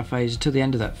of the morale phase. Until the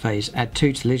end of that phase, add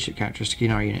 2 to the leadership characteristic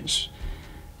Ynnari units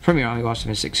from your army whilst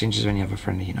within 6 inches of any other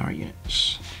friendly Ynnari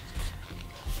units.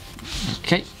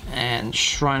 Okay, and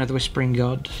Shrine of the Whispering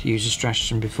God. Use the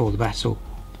stratagem before the battle.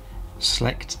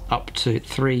 Select up to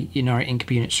 3 Ynnari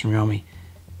Incub units from your army.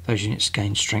 Those units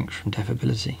gain strength from death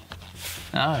ability.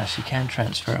 Oh, yes, you can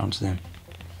transfer it onto them.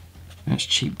 And it's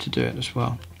cheap to do it as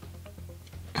well.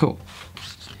 Cool.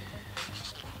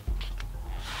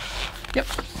 Yep.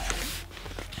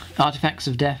 Artifacts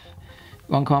of Death.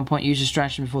 1 command point. Use a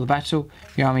stratagem before the battle.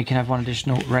 Your army can have 1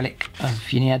 additional relic of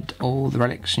Yniad. All the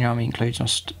relics in your army includes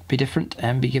must be different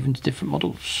and be given to different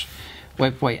models.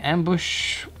 Webway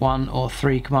Ambush. 1 or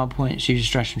 3 command points. Use a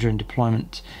stratagem during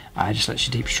deployment. Just lets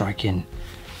you deep strike in.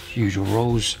 Usual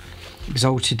rules.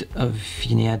 Exalted of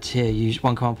Yniad here. Use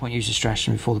 1 command point. Use a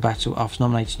stratagem before the battle. After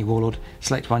nominating your warlord,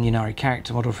 select 1 Ynnari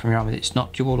character model from your army that's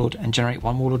not your warlord and generate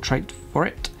 1 warlord trait for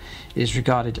it. It is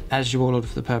regarded as your warlord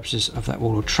for the purposes of that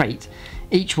warlord trait.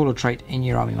 Each warlord trait in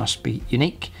your army must be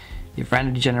unique. You've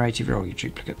randomly generated roll your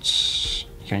duplicates.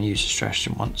 You can use the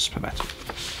stratagem once per battle.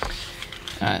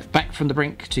 Back from the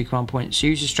Brink, 2 command points.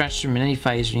 Use the stratagem in any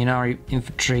phase when Ynnari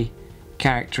infantry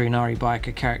character, Ynnari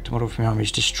biker character model from your army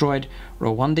is destroyed.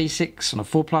 Roll 1d6 on a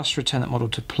 4+, return that model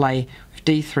to play with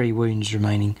d3 wounds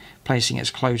remaining, placing it as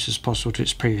close as possible to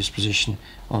its previous position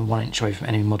on 1 inch away from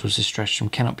enemy models. This stratagem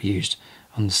cannot be used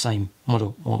on the same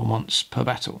model more than once per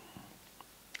battle.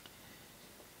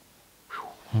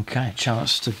 Okay,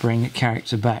 chance to bring a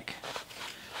character back.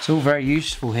 It's all very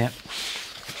useful here.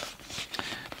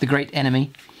 The Great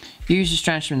Enemy. Use the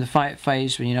stratagem in the fight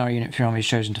phase when Ynnari unit from your army is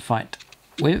chosen to fight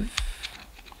with.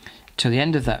 Till the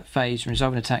end of that phase, when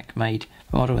resolve an attack made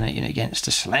by model in that unit against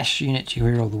a slash unit, you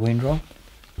reroll the wound roll.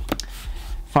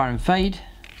 Fire and Fade.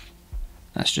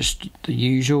 That's just the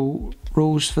usual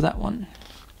rules for that one.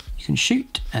 You can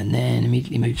shoot and then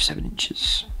immediately move 7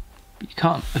 inches. But you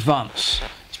can't advance.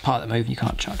 It's part of the move and you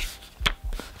can't charge.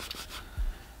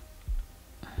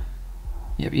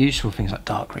 Yeah, but useful things like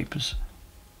Dark Reapers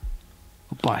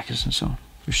or Bikers and so on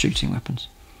with shooting weapons.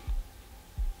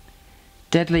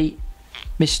 Deadly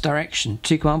Misdirection,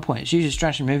 2 command points. Use your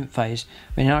stratagem movement phase.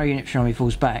 When an unit from your army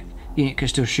falls back, the unit can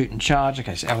still shoot and charge.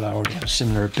 Okay, so Eldar already have a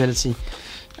similar ability.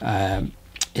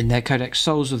 In their codex,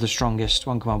 Souls of the Strongest,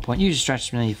 1 command point. Use a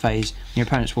stratagem in any phase when your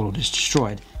opponent's warlord is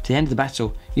destroyed. To the end of the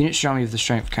battle, units in your army with the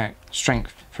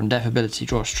strength from death ability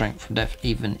draw strength from death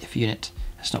even if a unit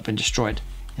has not been destroyed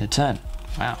in a turn.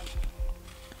 Wow.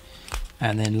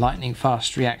 And then lightning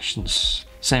fast reactions,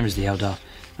 same as the Eldar.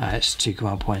 It's 2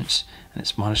 command points, and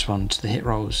it's -1 to the hit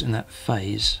rolls in that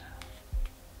phase.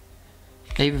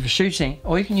 Either for shooting,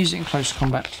 or you can use it in close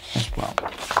combat as well.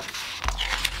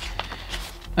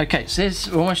 Okay, so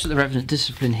we're almost at the Revenant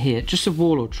Discipline here. Just the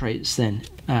Warlord traits then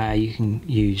you can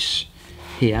use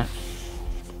here.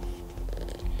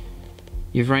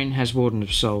 Your Vrain has Warden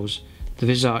of Souls, the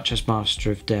Visage has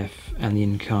Master of Death, and the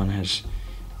Incarn has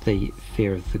the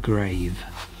Fear of the Grave.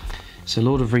 So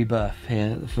Lord of Rebirth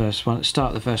here, the first one. At the start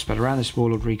of the first battle round, this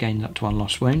Warlord regained up to 1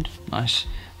 lost wound. Nice.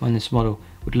 When this model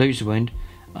would lose a wound,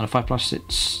 on a 5+,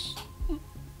 its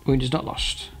wound is not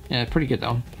lost. Yeah, pretty good that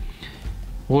one.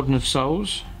 Warden of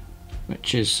Souls,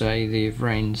 which is the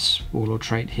Vrain's Warlord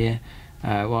trait here.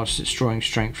 Whilst it's drawing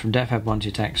strength from death, have 1 to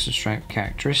attacks and strength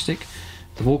characteristic.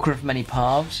 The Walker of Many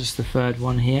Paths is the third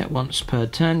one here. Once per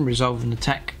turn, resolve an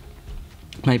attack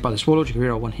made by this Warlord. You can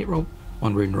reroll 1 hit roll,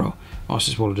 1 wound roll. Whilst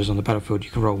this Warlord is on the battlefield,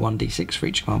 you can roll 1d6 for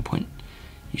each command point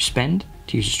you spend.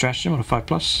 To use a stratagem on a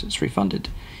 5+, it's refunded.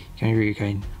 You can only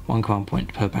regain 1 command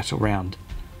point per battle round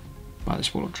by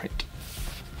this Warlord trait.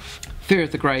 Fear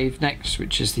of the Grave next,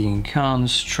 which is the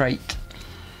Incarn's trait.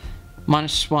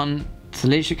 -1 to the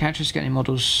leadership characteristics, get any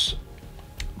models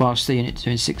whilst the unit is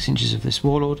within 6 inches of this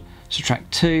Warlord.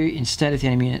 Subtract 2 instead if the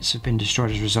enemy units have been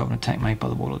destroyed as a result of an attack made by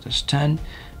the Warlord this turn.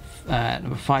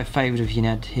 Number 5, Favoured of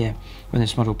Unad here. When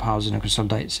this model piles in and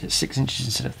consolidates, it's 6 inches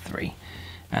instead of 3.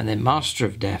 And then Master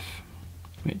of Death,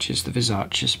 which is the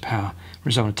Visage's power.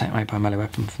 Result of an attack made by a melee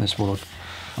weapon from this Warlord.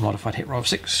 A modified hit roll of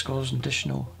 6 scores an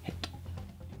additional hit.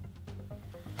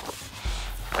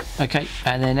 Okay,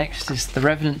 and then next is the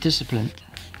Revenant Discipline.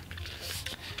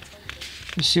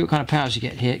 Let's see what kind of powers you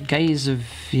get here. Gaze of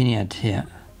Unad here.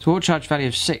 So war charge value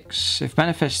of 6. If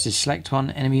manifested, select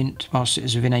 1 enemy unit whilst it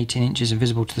is within 18 inches and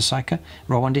visible to the psyker.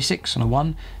 Roll 1d6. On a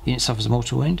 1, the unit suffers a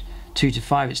mortal wound. 2 to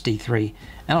 5, it's d3.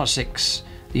 And on a 6,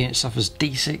 the unit suffers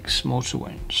d6 mortal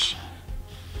wounds.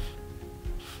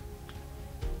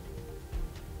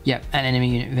 Yep, an enemy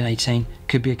unit within 18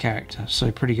 could be a character,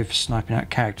 so pretty good for sniping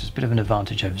out characters. Bit of an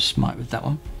advantage over Smite with that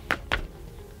one.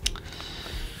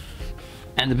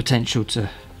 And the potential to...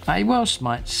 well,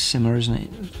 Smite's similar, isn't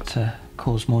it? To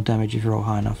cause more damage if you roll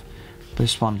high enough.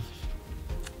 This one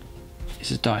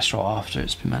is a dice roll after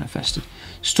it's been manifested.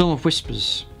 Storm of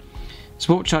Whispers.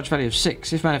 Support charge value of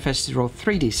 6. If manifested, roll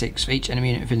 3d6 for each enemy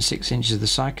unit within 6 inches of the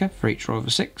psyker. For each roll of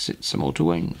a 6, it's a mortal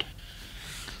wound.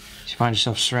 So you find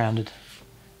yourself surrounded.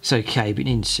 It's okay, but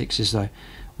you need 6s though.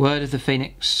 Word of the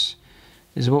Phoenix.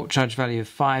 There's a walk charge value of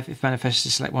 5. If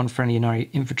manifested, select 1 friendly Inari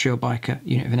infantry or biker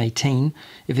unit within 18.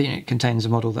 If the unit contains a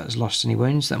model that has lost any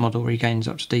wounds, that model regains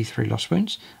up to d3 lost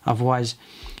wounds. Otherwise,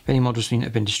 if any models in the unit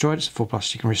have been destroyed, it's a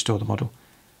 4+, you can restore the model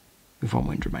with 1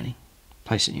 wound remaining.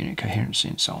 Place it in unit coherency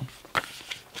and so on.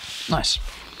 Nice.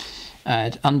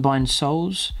 Unbind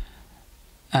Souls.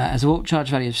 As a walk charge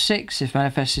value of 6. If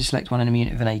manifested, select 1 enemy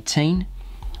unit within 18.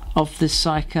 Of this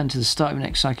psyker until the start of the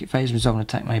next psychic phase, resolve an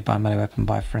attack made by a melee weapon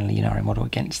by a friendly Inari model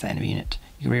against the enemy unit.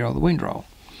 You can reroll the wound roll.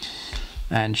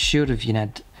 And Shield of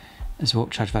Unad has a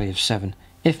walk charge value of 7.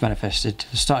 If manifested,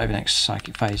 to the start of the next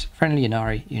psychic phase, friendly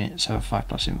Inari units have a 5+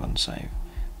 invuln save,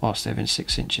 whilst they're within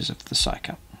 6 inches of the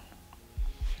psyker.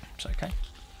 It's okay.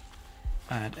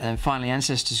 And then finally,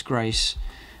 Ancestor's Grace.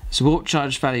 It's a walk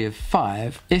charge value of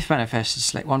 5. If manifested,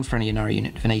 select 1 friendly Inari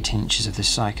unit within 18 inches of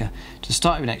this psyker. To the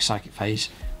start of the next psychic phase,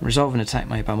 resolve an attack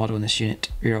made by a model in this unit.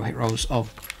 Reroll hit rolls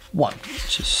of 1,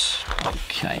 which is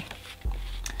okay.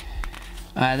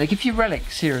 They give you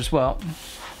relics here as well.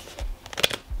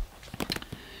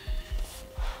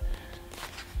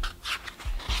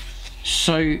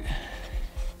 So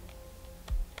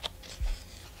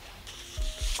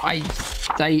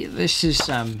this is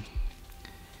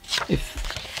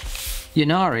if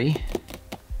Ynnari,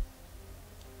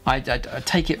 I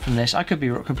take it from this, I could be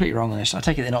completely wrong on this, I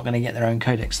take it they're not going to get their own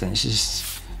codex then. This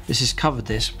is covered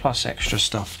this, plus extra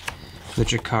stuff for the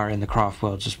Drukhari and the craft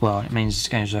worlds as well. It means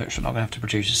Games Workshop not going to have to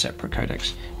produce a separate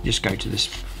codex. You just go to this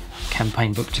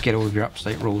campaign book to get all of your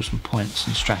up-to-date rules and points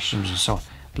and stratagems and so on.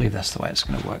 I believe that's the way it's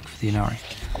going to work for the Ynnari.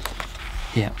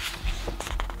 Yeah.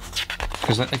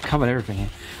 Because they've covered everything here.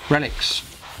 Relics.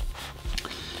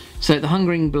 So the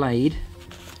Hungering Blade.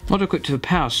 Model equipped with a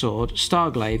power sword,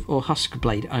 Starglaive or Husk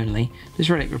Blade only. This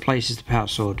relic replaces the power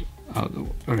sword,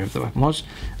 whatever the weapon was.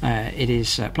 It is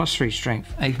 +3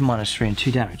 strength, AP -3 and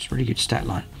 2 damage. Really good stat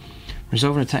line.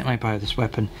 Resolve an attack made by this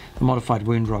weapon. A modified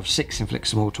wound roll of 6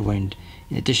 inflicts a mortal wound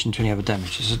in addition to any other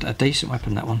damage. It's a decent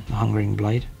weapon, that one, the Hungering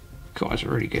Blade. God, it's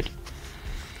really good.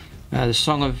 The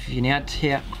Song of Unad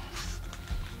here.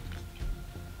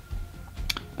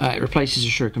 It replaces a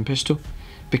shuriken pistol,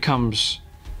 becomes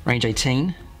range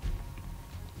 18.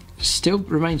 Still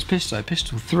remains pistol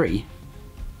 3.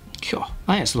 God,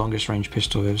 I think it's the longest range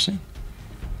pistol I've ever seen.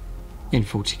 In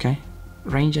 40k.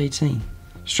 Range 18.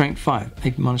 Strength 5,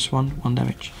 AP -1, 1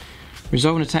 damage.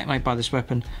 Resolve an attack made by this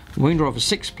weapon. Wound roll of a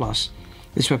 6+.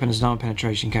 This weapon has an armor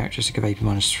penetration characteristic of AP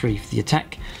 -3 for the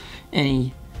attack.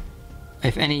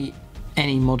 If any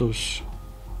models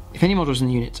in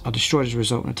the unit are destroyed as a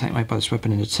result of an attack made by this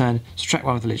weapon in a turn, subtract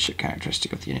 1 of the leadership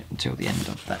characteristic of the unit until the end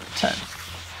of that turn.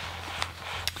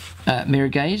 Mirror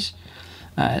Gaze.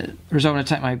 Resolve an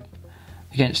attack made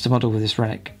against a model with this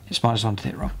relic. It's -1 to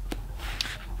hit roll.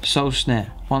 Soul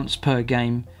Snare. Once per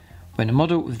game, when a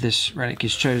model with this relic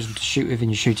is chosen to shoot within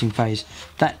your shooting phase,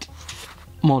 that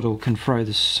model can throw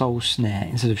the Soul Snare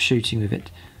instead of shooting with it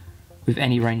with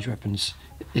any ranged weapons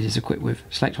it is equipped with.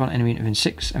 Select one enemy within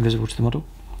 6 and visible to the model.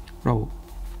 Roll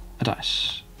a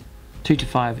dice. 2 to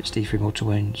 5, it's D3 mortal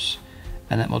wounds,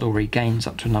 and that model regains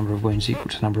up to a number of wounds equal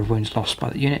to the number of wounds lost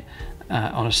by the unit.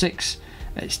 On a 6,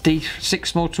 it's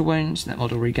D6 mortal wounds, and that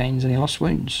model regains any lost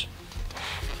wounds.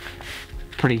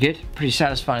 Pretty good, pretty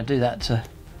satisfying to do that, to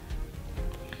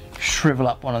shrivel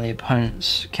up one of the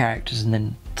opponent's characters and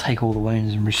then take all the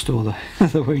wounds and restore the,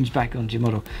 the wounds back onto your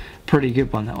model. Pretty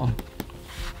good one, that one.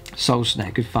 Soul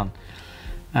Snare, good fun.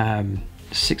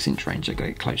 6-inch range, I got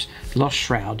it close. Lost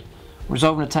Shroud.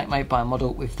 Resolve an attack made by a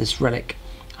model with this relic.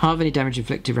 Halve any damage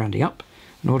inflicted rounding up.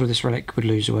 An order of this relic would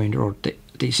lose a wound or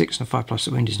D6 and a 5+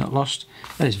 the wound is not lost.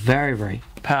 That is very, very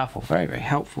powerful, very, very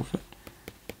helpful for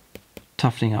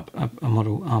toughening up a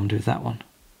model armed with that one.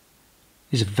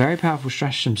 These are very powerful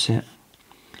stratagems here.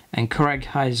 And Korag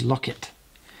High's Locket.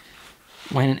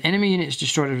 When an enemy unit is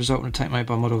destroyed as a result of an attack made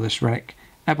by a model of this relic,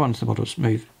 add 1 to the model's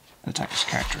move and attack this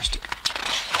characteristic.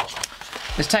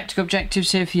 There's tactical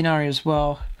objectives here for Ynnari as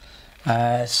well.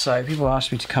 So people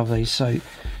asked me to cover these. So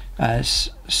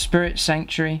Spirit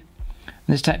Sanctuary.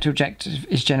 When this tactical objective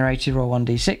is generated, roll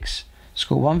 1d6.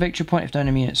 Score 1 victory point if no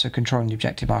enemy units are controlling the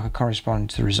objective marker corresponding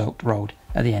to the result rolled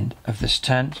at the end of this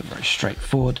turn. So very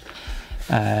straightforward.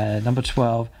 Number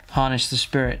 12, Harness the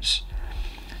Spirits.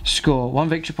 Score 1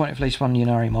 victory point if at least one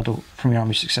Ynnari model from your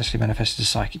army successfully manifested a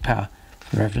psychic power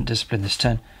from the Revenant Discipline this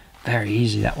turn. Very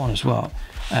easy, that one as well.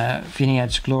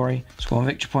 Feniad's Glory. Score 1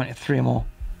 victory point if 3 or more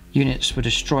units were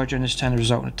destroyed during this turn, the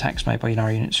result of attacks made by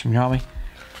Ynnari units from your army.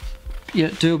 Yeah,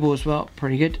 doable as well,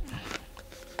 pretty good.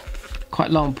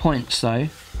 Quite long points though,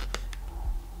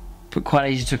 but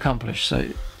quite easy to accomplish, so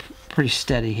pretty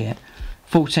steady here.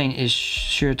 14 is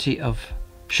Surety of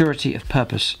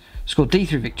Purpose. Score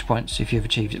D3 victory points if you have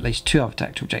achieved at least 2 other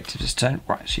tactical objectives this turn.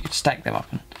 Right, so you can stack them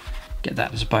up and get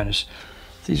that as a bonus.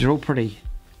 These are all pretty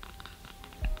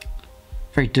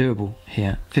very doable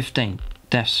here. 15,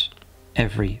 Deaths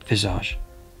Every Visage.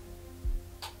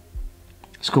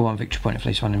 Score 1 victory point if at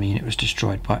least one enemy unit was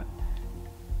destroyed by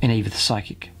in either the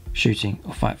psychic, shooting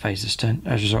or fight phase this turn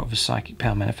as a result of a psychic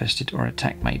power manifested or an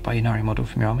attack made by a Ynnari model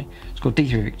from your army. Score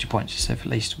D3 victory points if at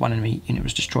least one enemy unit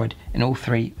was destroyed in all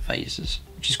 3 phases,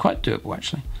 which is quite doable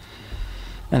actually.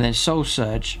 And then Soul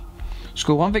Surge.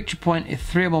 Score 1 victory point if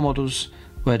 3 or more models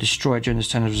were destroyed during this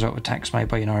turn as a result of attacks made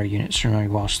by Ynnari units from your army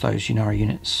whilst those Ynnari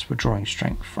units were drawing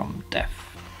strength from death.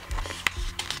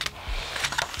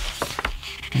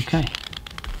 Okay.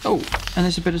 Oh, and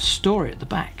there's a bit of story at the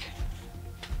back.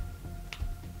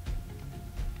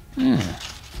 Yeah,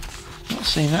 not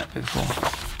seen that before.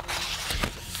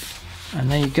 And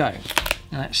there you go.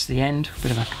 And that's the end. A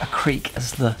bit of a creak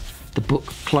as the book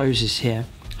closes here.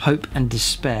 Hope and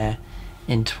despair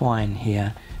entwine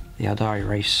here. The Eldari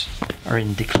race are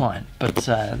in decline, but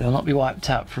they'll not be wiped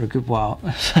out for a good while.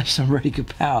 There's some really good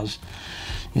powers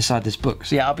inside this book.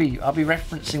 So yeah, I'll be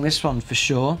referencing this one for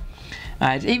sure.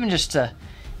 Even just to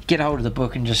get a hold of the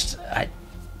book and just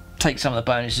take some of the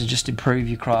bonuses, just improve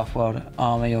your Craft World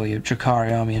army or your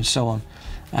Drukhari army and so on.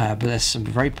 But there's some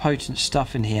very potent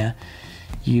stuff in here.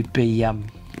 It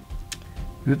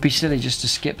would be silly just to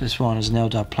skip this one as an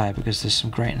Eldar player because there's some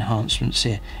great enhancements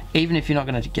here. Even if you're not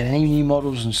going to get any new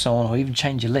models and so on, or even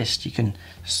change your list, you can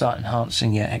start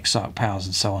enhancing your Exarch powers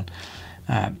and so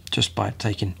on just by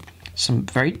taking some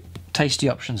very tasty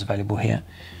options available here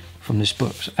from this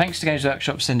book. So thanks to Games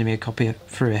Workshop for sending me a copy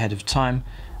through ahead of time.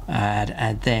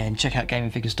 And then check out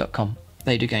gamingfigures.com.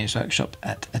 They do Games Workshop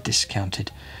at a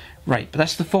discounted rate. But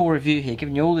that's the full review here,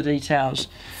 giving you all the details,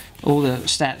 all the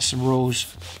stats and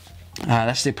rules.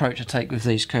 That's the approach I take with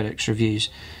these Codex reviews,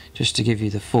 just to give you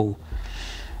the full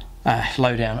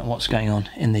lowdown on what's going on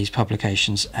in these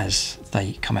publications as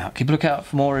they come out. Keep a lookout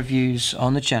for more reviews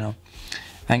on the channel.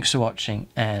 Thanks for watching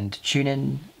and tune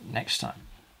in next time.